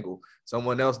hit a single.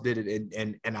 Someone else did it,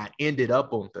 and I ended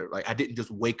up on third. Like, I didn't just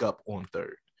wake up on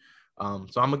third. So I'm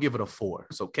going to give it a 4.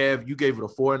 So, Kev, you gave it a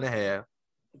 4.5.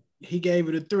 He gave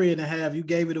it a 3.5. You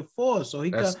gave it a 4. So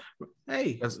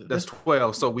that's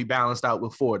 12. So we balanced out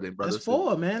with 4 then, brother. That's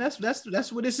 4, man. That's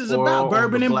what this is about.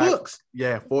 Bourbon and Books.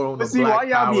 Yeah, 4 on the see why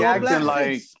y'all be acting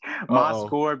like my Uh-oh.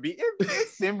 score be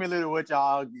it's similar to what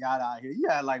y'all got out here.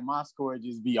 Yeah, like my score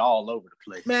just be all over the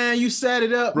place. Man, you set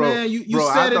it up, bro, man. You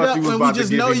bro, set it up when we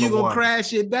just know you're gonna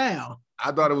crash it down.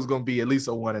 I thought it was gonna be at least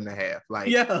a 1.5. Like,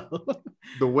 yeah,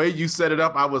 the way you set it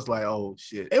up, I was like, oh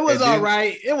shit. It was all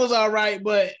right. It was all right,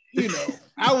 but you know,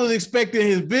 I was expecting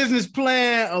his business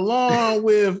plan along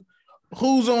with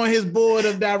who's on his board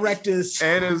of directors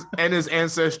and his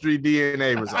ancestry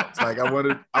DNA results. Like, I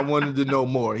wanted to know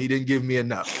more. He didn't give me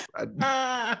enough.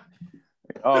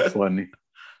 Oh, funny.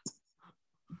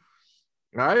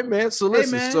 All right, man. So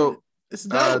listen, it's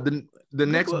dope. the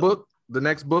next book. The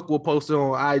next book we'll post it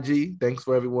on IG. Thanks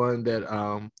for everyone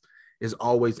that is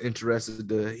always interested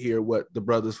to hear what the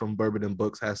brothers from Bourbon and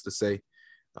Books has to say.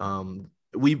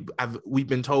 We've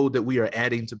been told that we are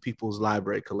adding to people's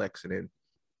library collection, and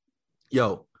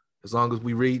as long as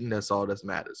we reading, that's all that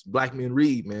matters. Black men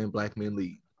read, man. Black men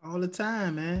lead. All the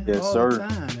time, man. Yes, all sir. the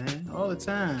time, man. All the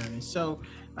time. And so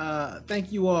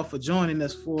thank you all for joining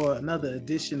us for another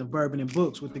edition of Bourbon and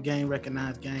Books with the Game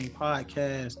Recognized Game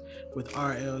podcast with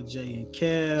RLJ and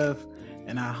Kev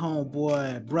and our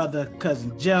homeboy, brother,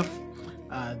 cousin Jeff.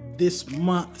 This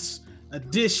month's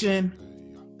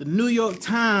edition, the New York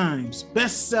Times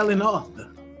best-selling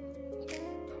author,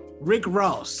 Rick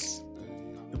Ross,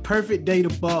 The Perfect Day to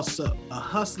Boss Up, A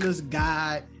Hustler's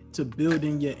Guide to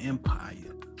Building Your Empire.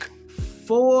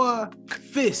 4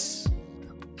 fists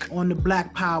on the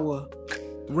Black Power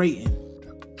rating.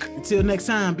 Until next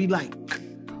time, be light.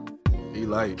 Be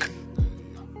light.